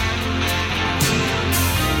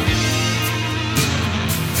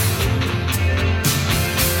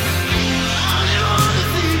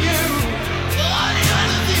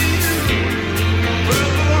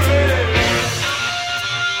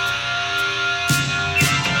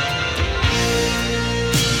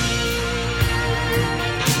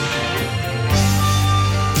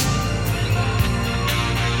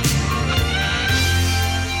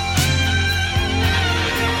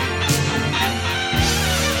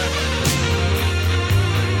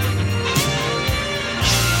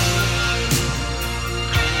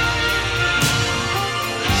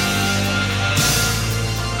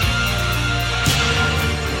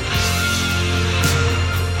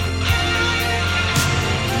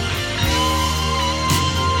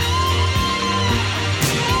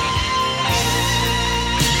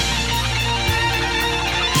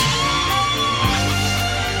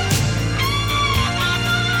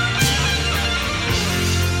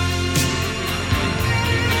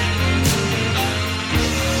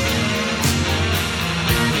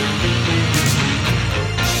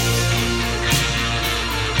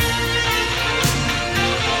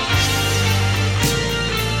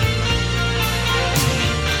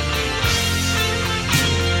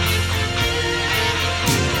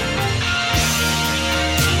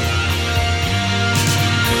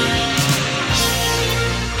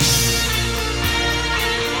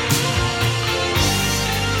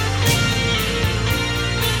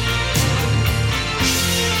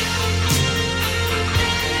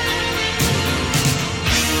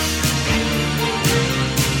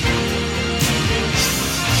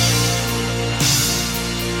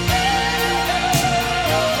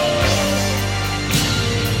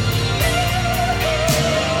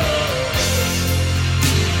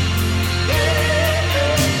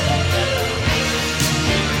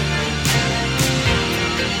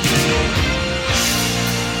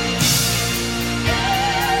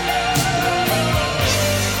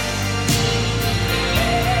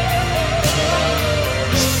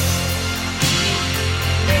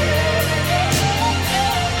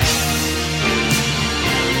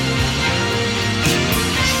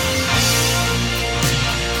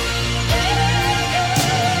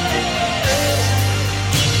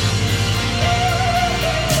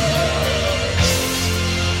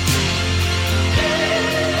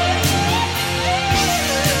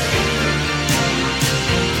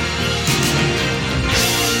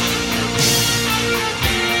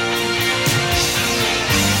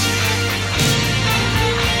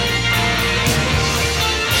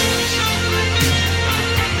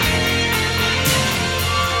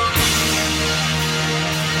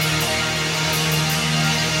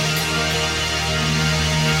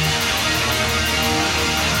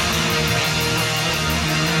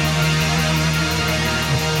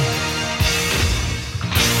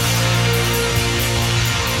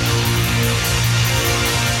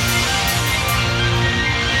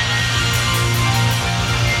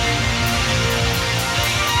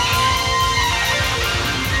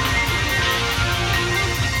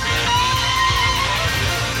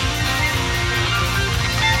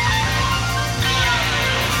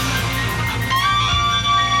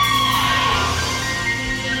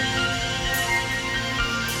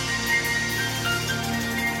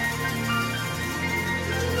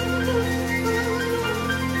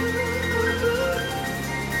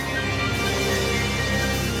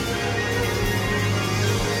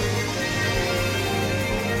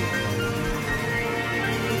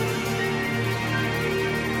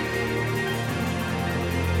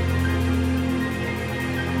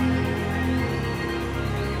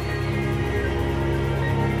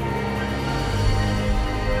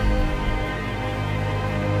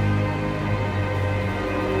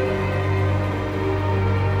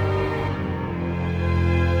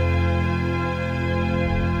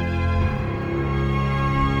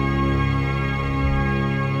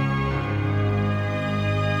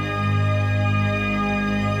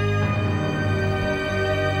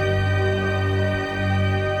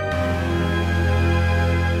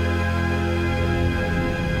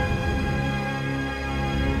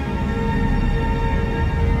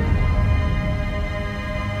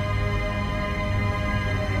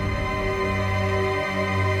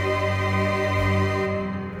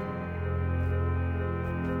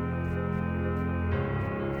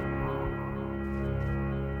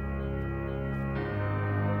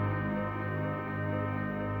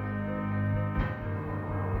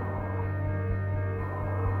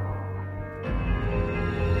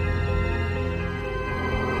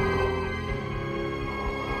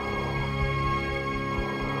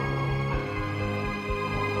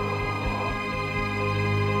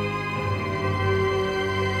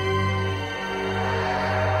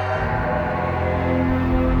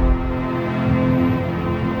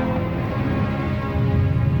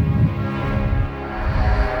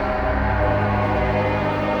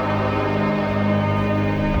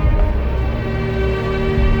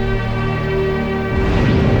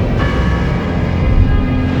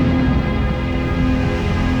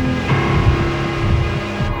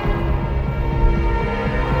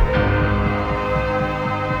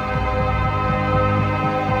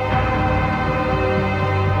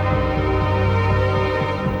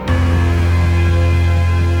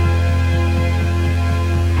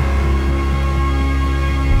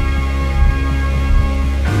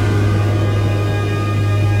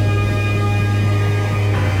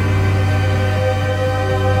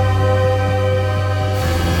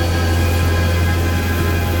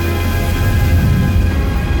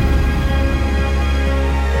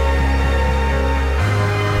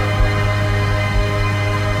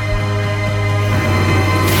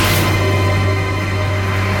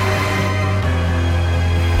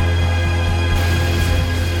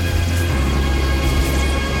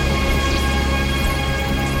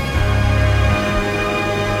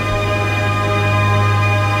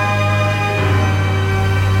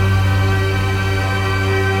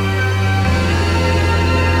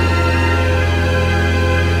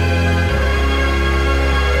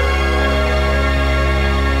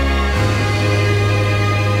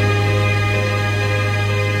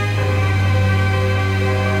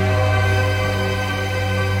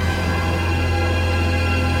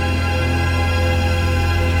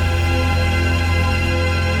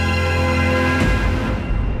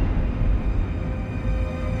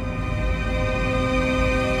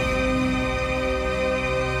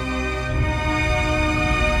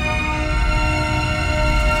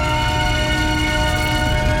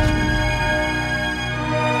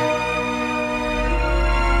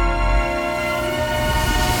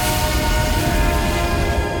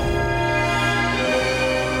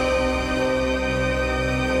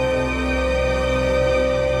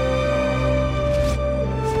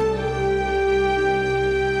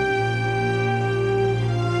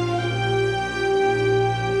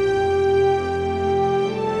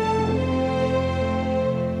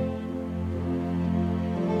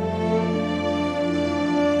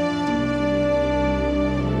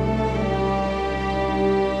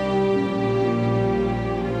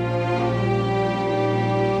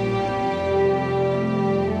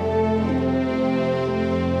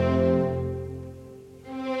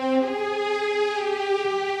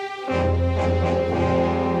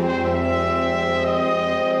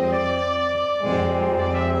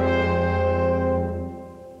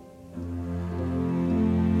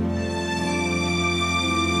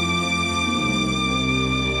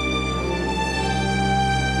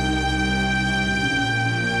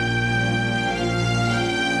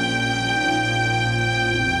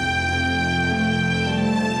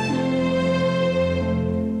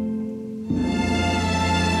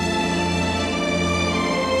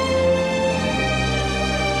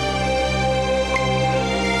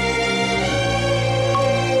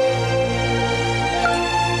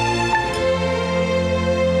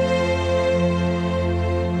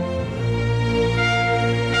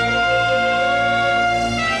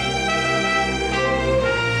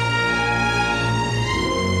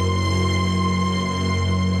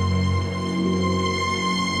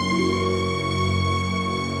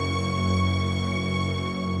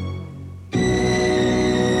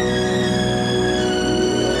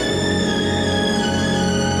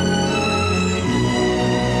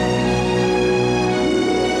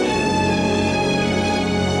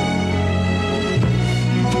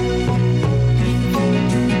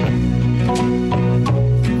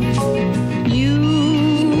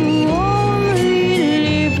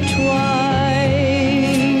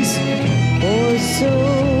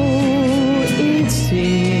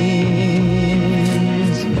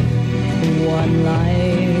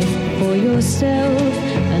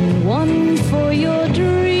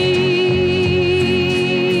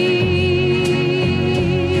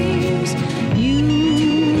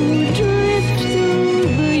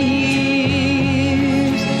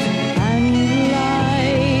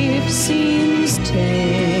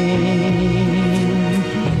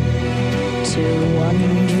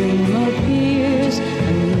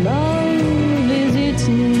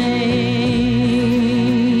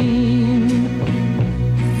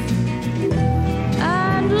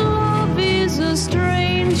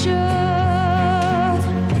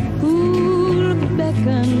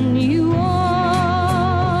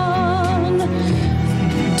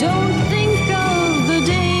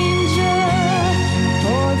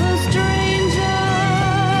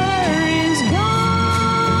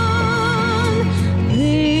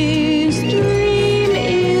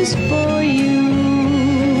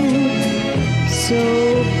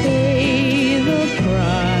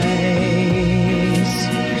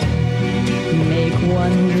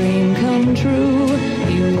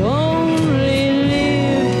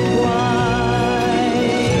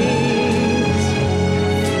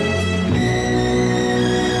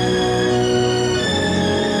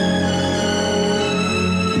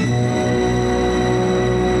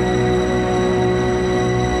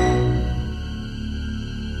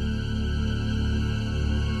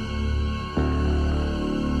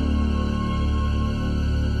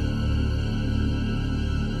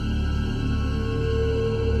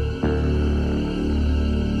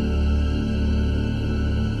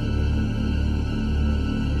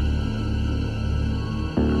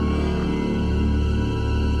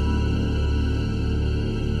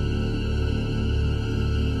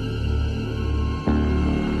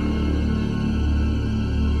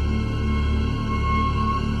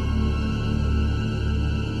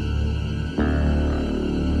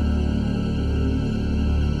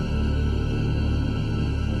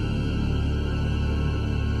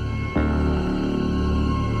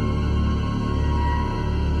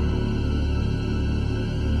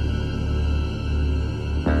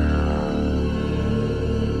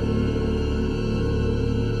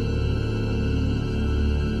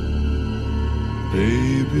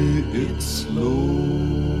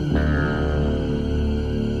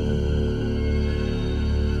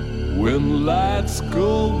 when lights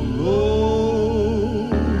go low.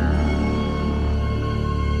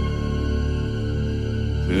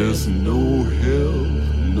 There's no help,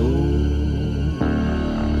 no.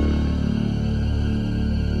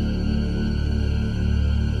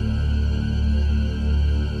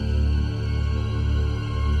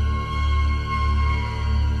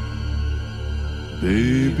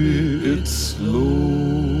 Baby, it's slow.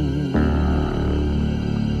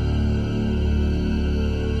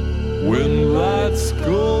 When lights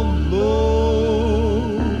go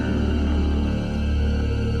low,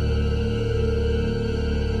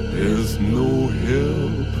 there's no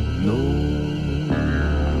help, no.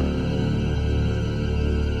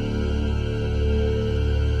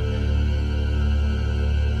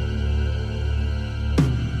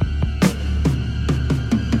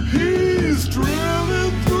 He's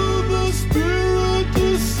driving through the spirit.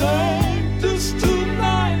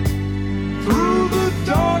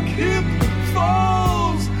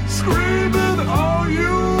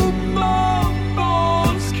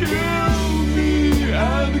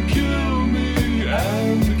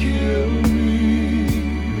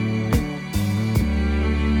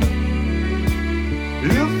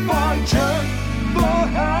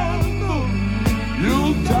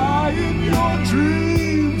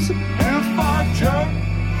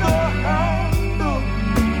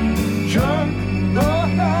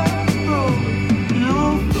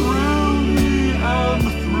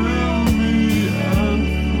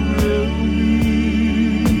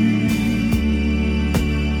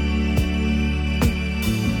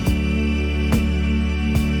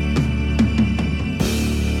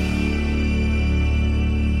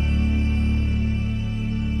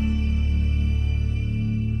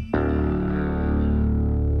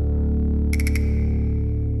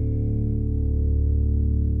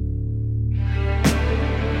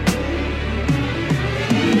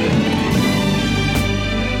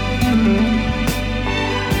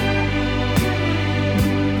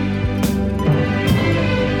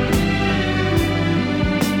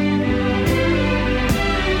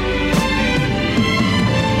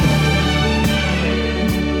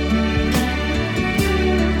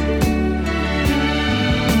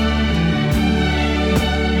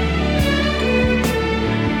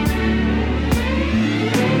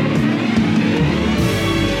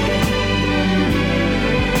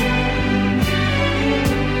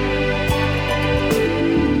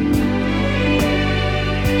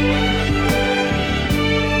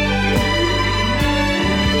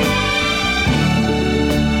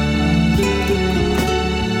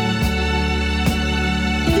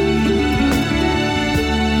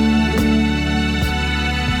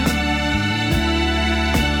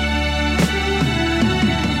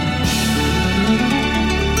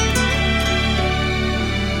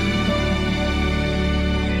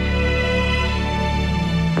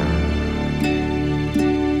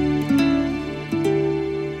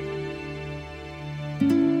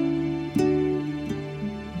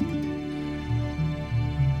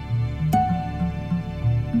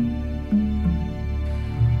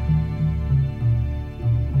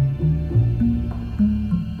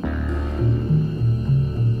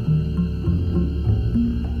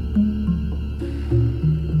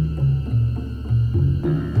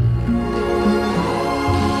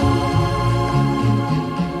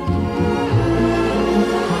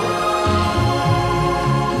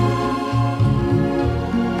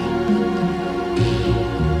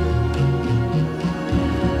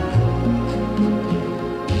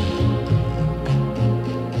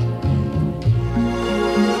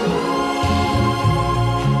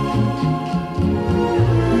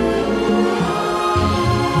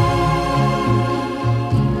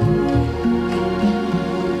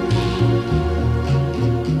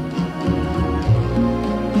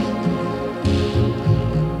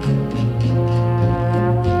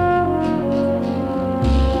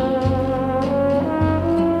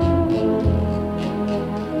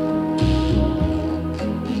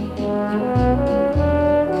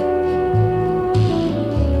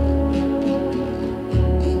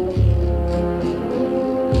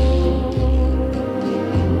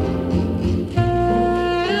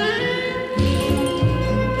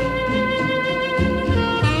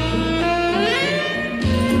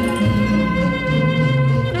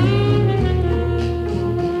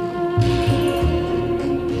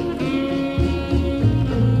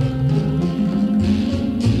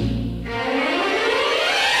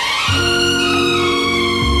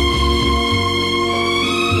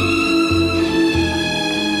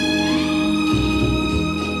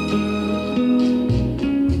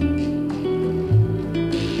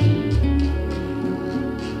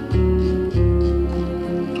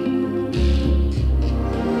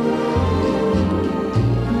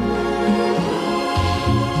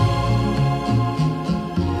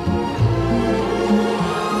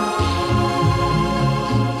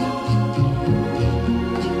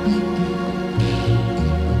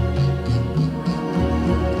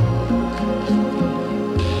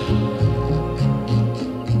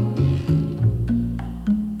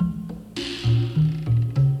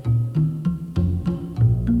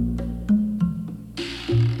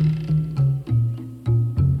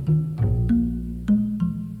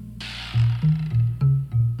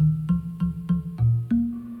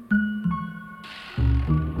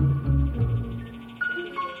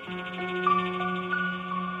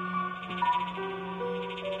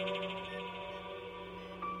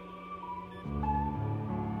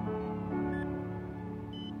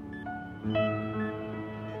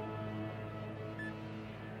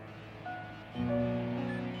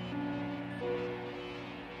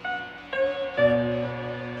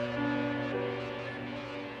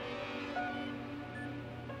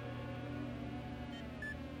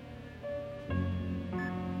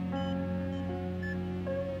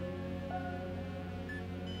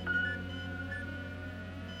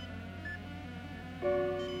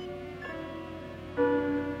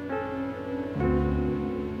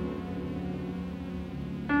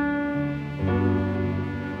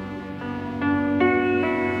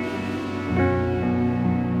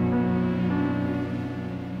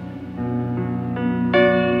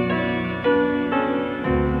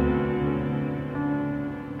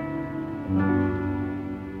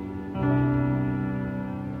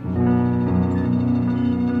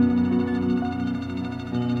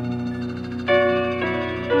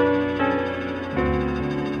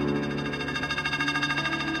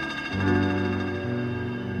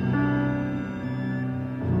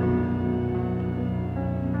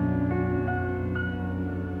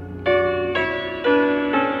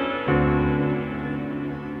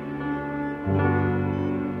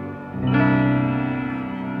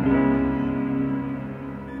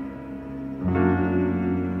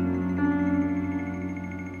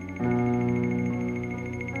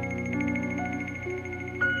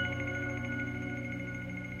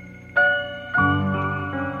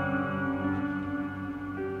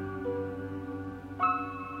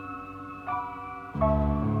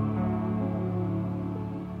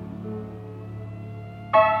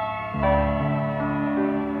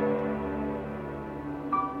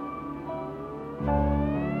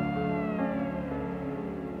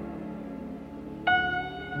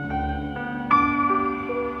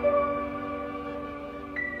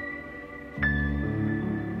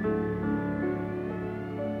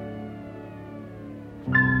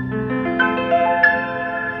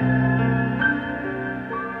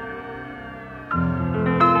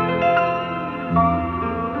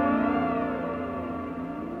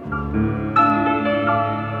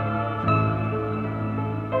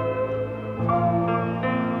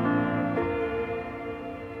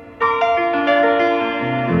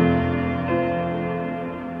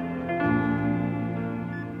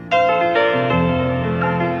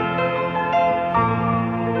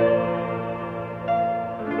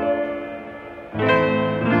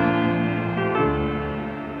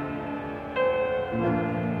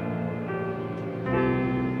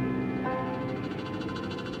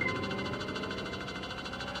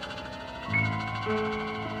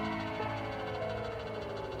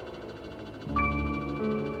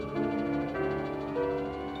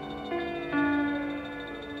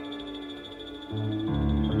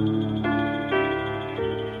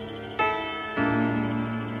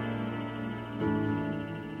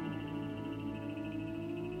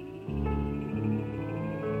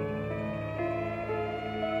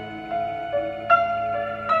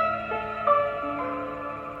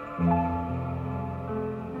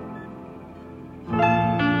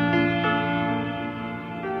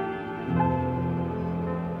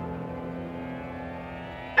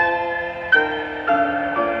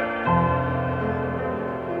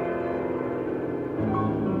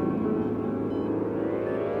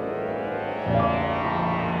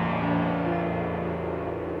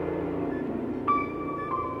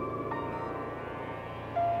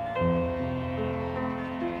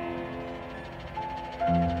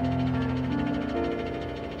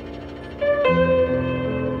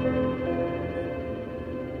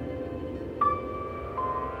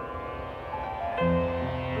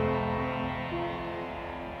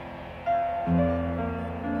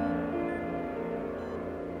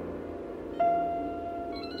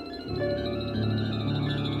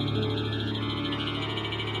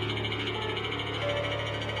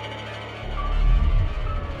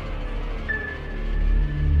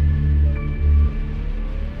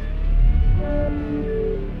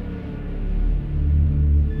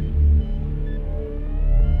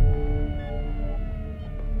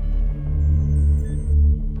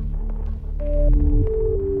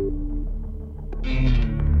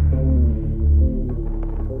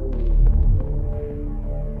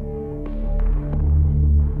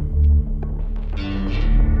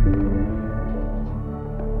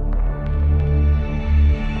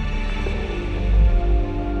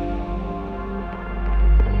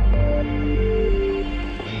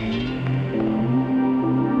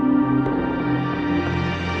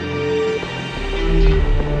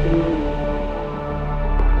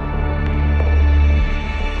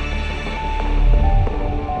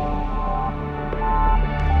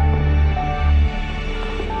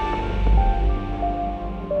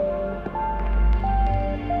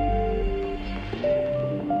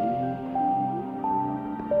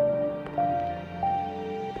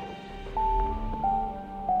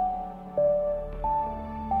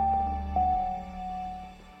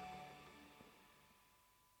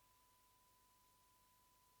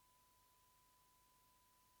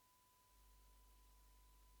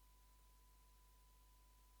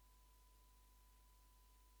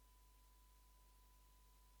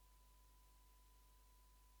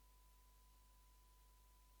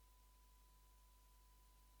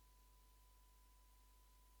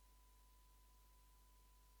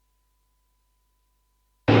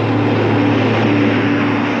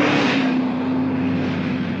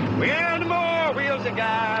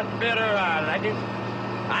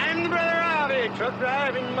 truck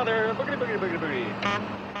driving mother, boogity, boogity, boogity, boogity.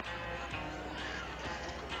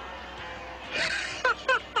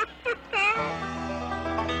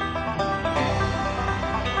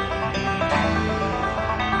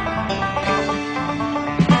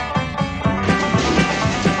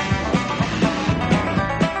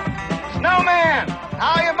 Snowman,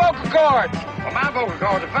 how are your vocal cords? Well, my vocal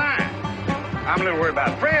cords are fine. I'm a little worried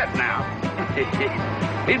about Fred now.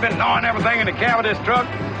 He's been gnawing everything in the cab of this truck,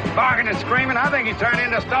 barking and screaming. I think he's turned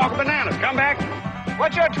into a stalk of bananas. Come back.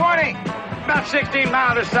 What's your 20? About 16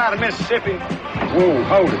 miles this side of Mississippi. Whoa,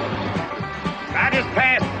 hold it. I just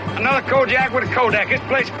passed another Kodiak with a Kodak. This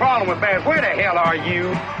place is crawling with bears. Where the hell are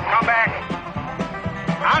you? Come back.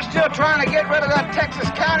 I'm still trying to get rid of that Texas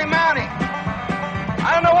County Mountie.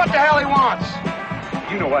 I don't know what the hell he wants.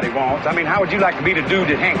 You know what he wants. I mean, how would you like to be the dude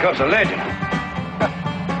that handcuffs a legend?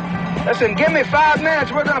 Listen, give me 5 minutes.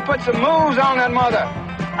 We're going to put some moves on that mother.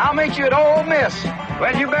 I'll meet you at Ole Miss. Well,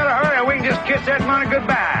 you better hurry or we can just kiss that money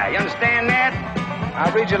goodbye. You understand that? I'll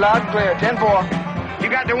read you loud and clear. 10-4. You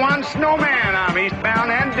got the one snowman. I'm eastbound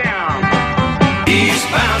and down.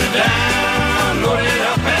 Eastbound and down, loaded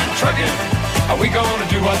up and trucking. Are we gonna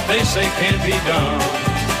do what they say can't be done?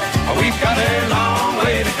 We've got a long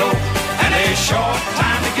way to go and a short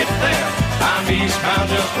time to get there. I'm eastbound,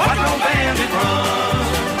 just watch no bandit run.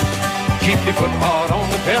 Keep your foot hard on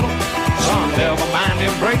the pedal, son, never mind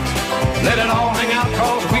them brakes. Let it all hang out,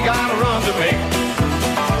 cause we got a run to make.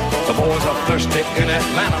 The boys are thirsty in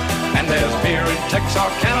Atlanta, and there's beer in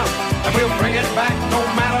Texarkana, and we'll bring it back no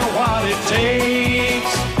matter what it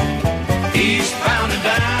takes. Eastbound and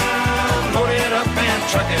down, loaded up and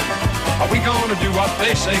trucking. Are we gonna do what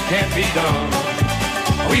they say can't be done?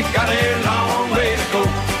 We've got a long way to go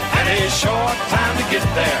and a short time to get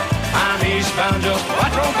there. I'm eastbound, just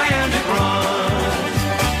watch old bandit run.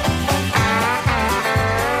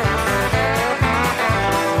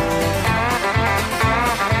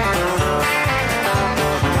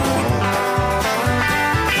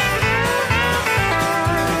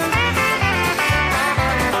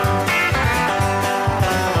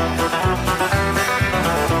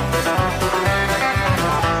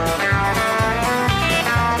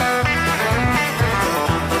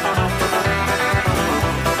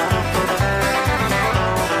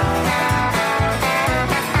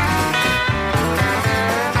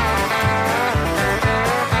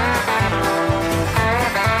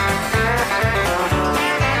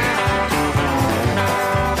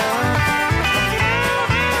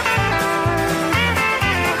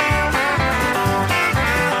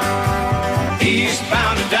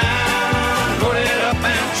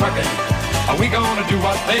 Are we gonna do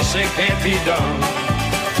what they say can't be done?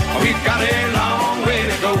 We've got a long way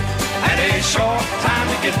to go and a short time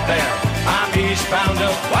to get there. I'm eastbound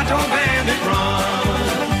up, watch old bandit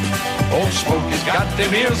run. Old Smokey's got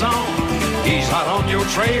them ears on, he's hot on your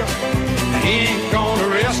trail, and he ain't gonna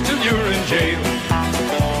rest till you're in jail.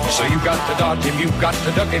 So you got to dodge him, you got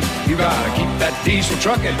to duck him, you gotta keep that diesel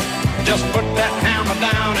trucking. Just put that hammer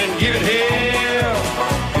down and give it hell.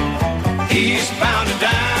 Eastbound and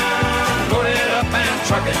down, loaded up and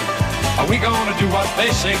trucking. Are we gonna do what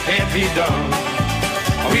they say can't be done?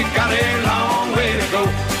 We've got a long way to go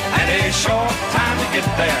and a short time to get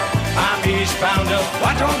there. I'm eastbound up,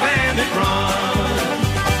 watch old man.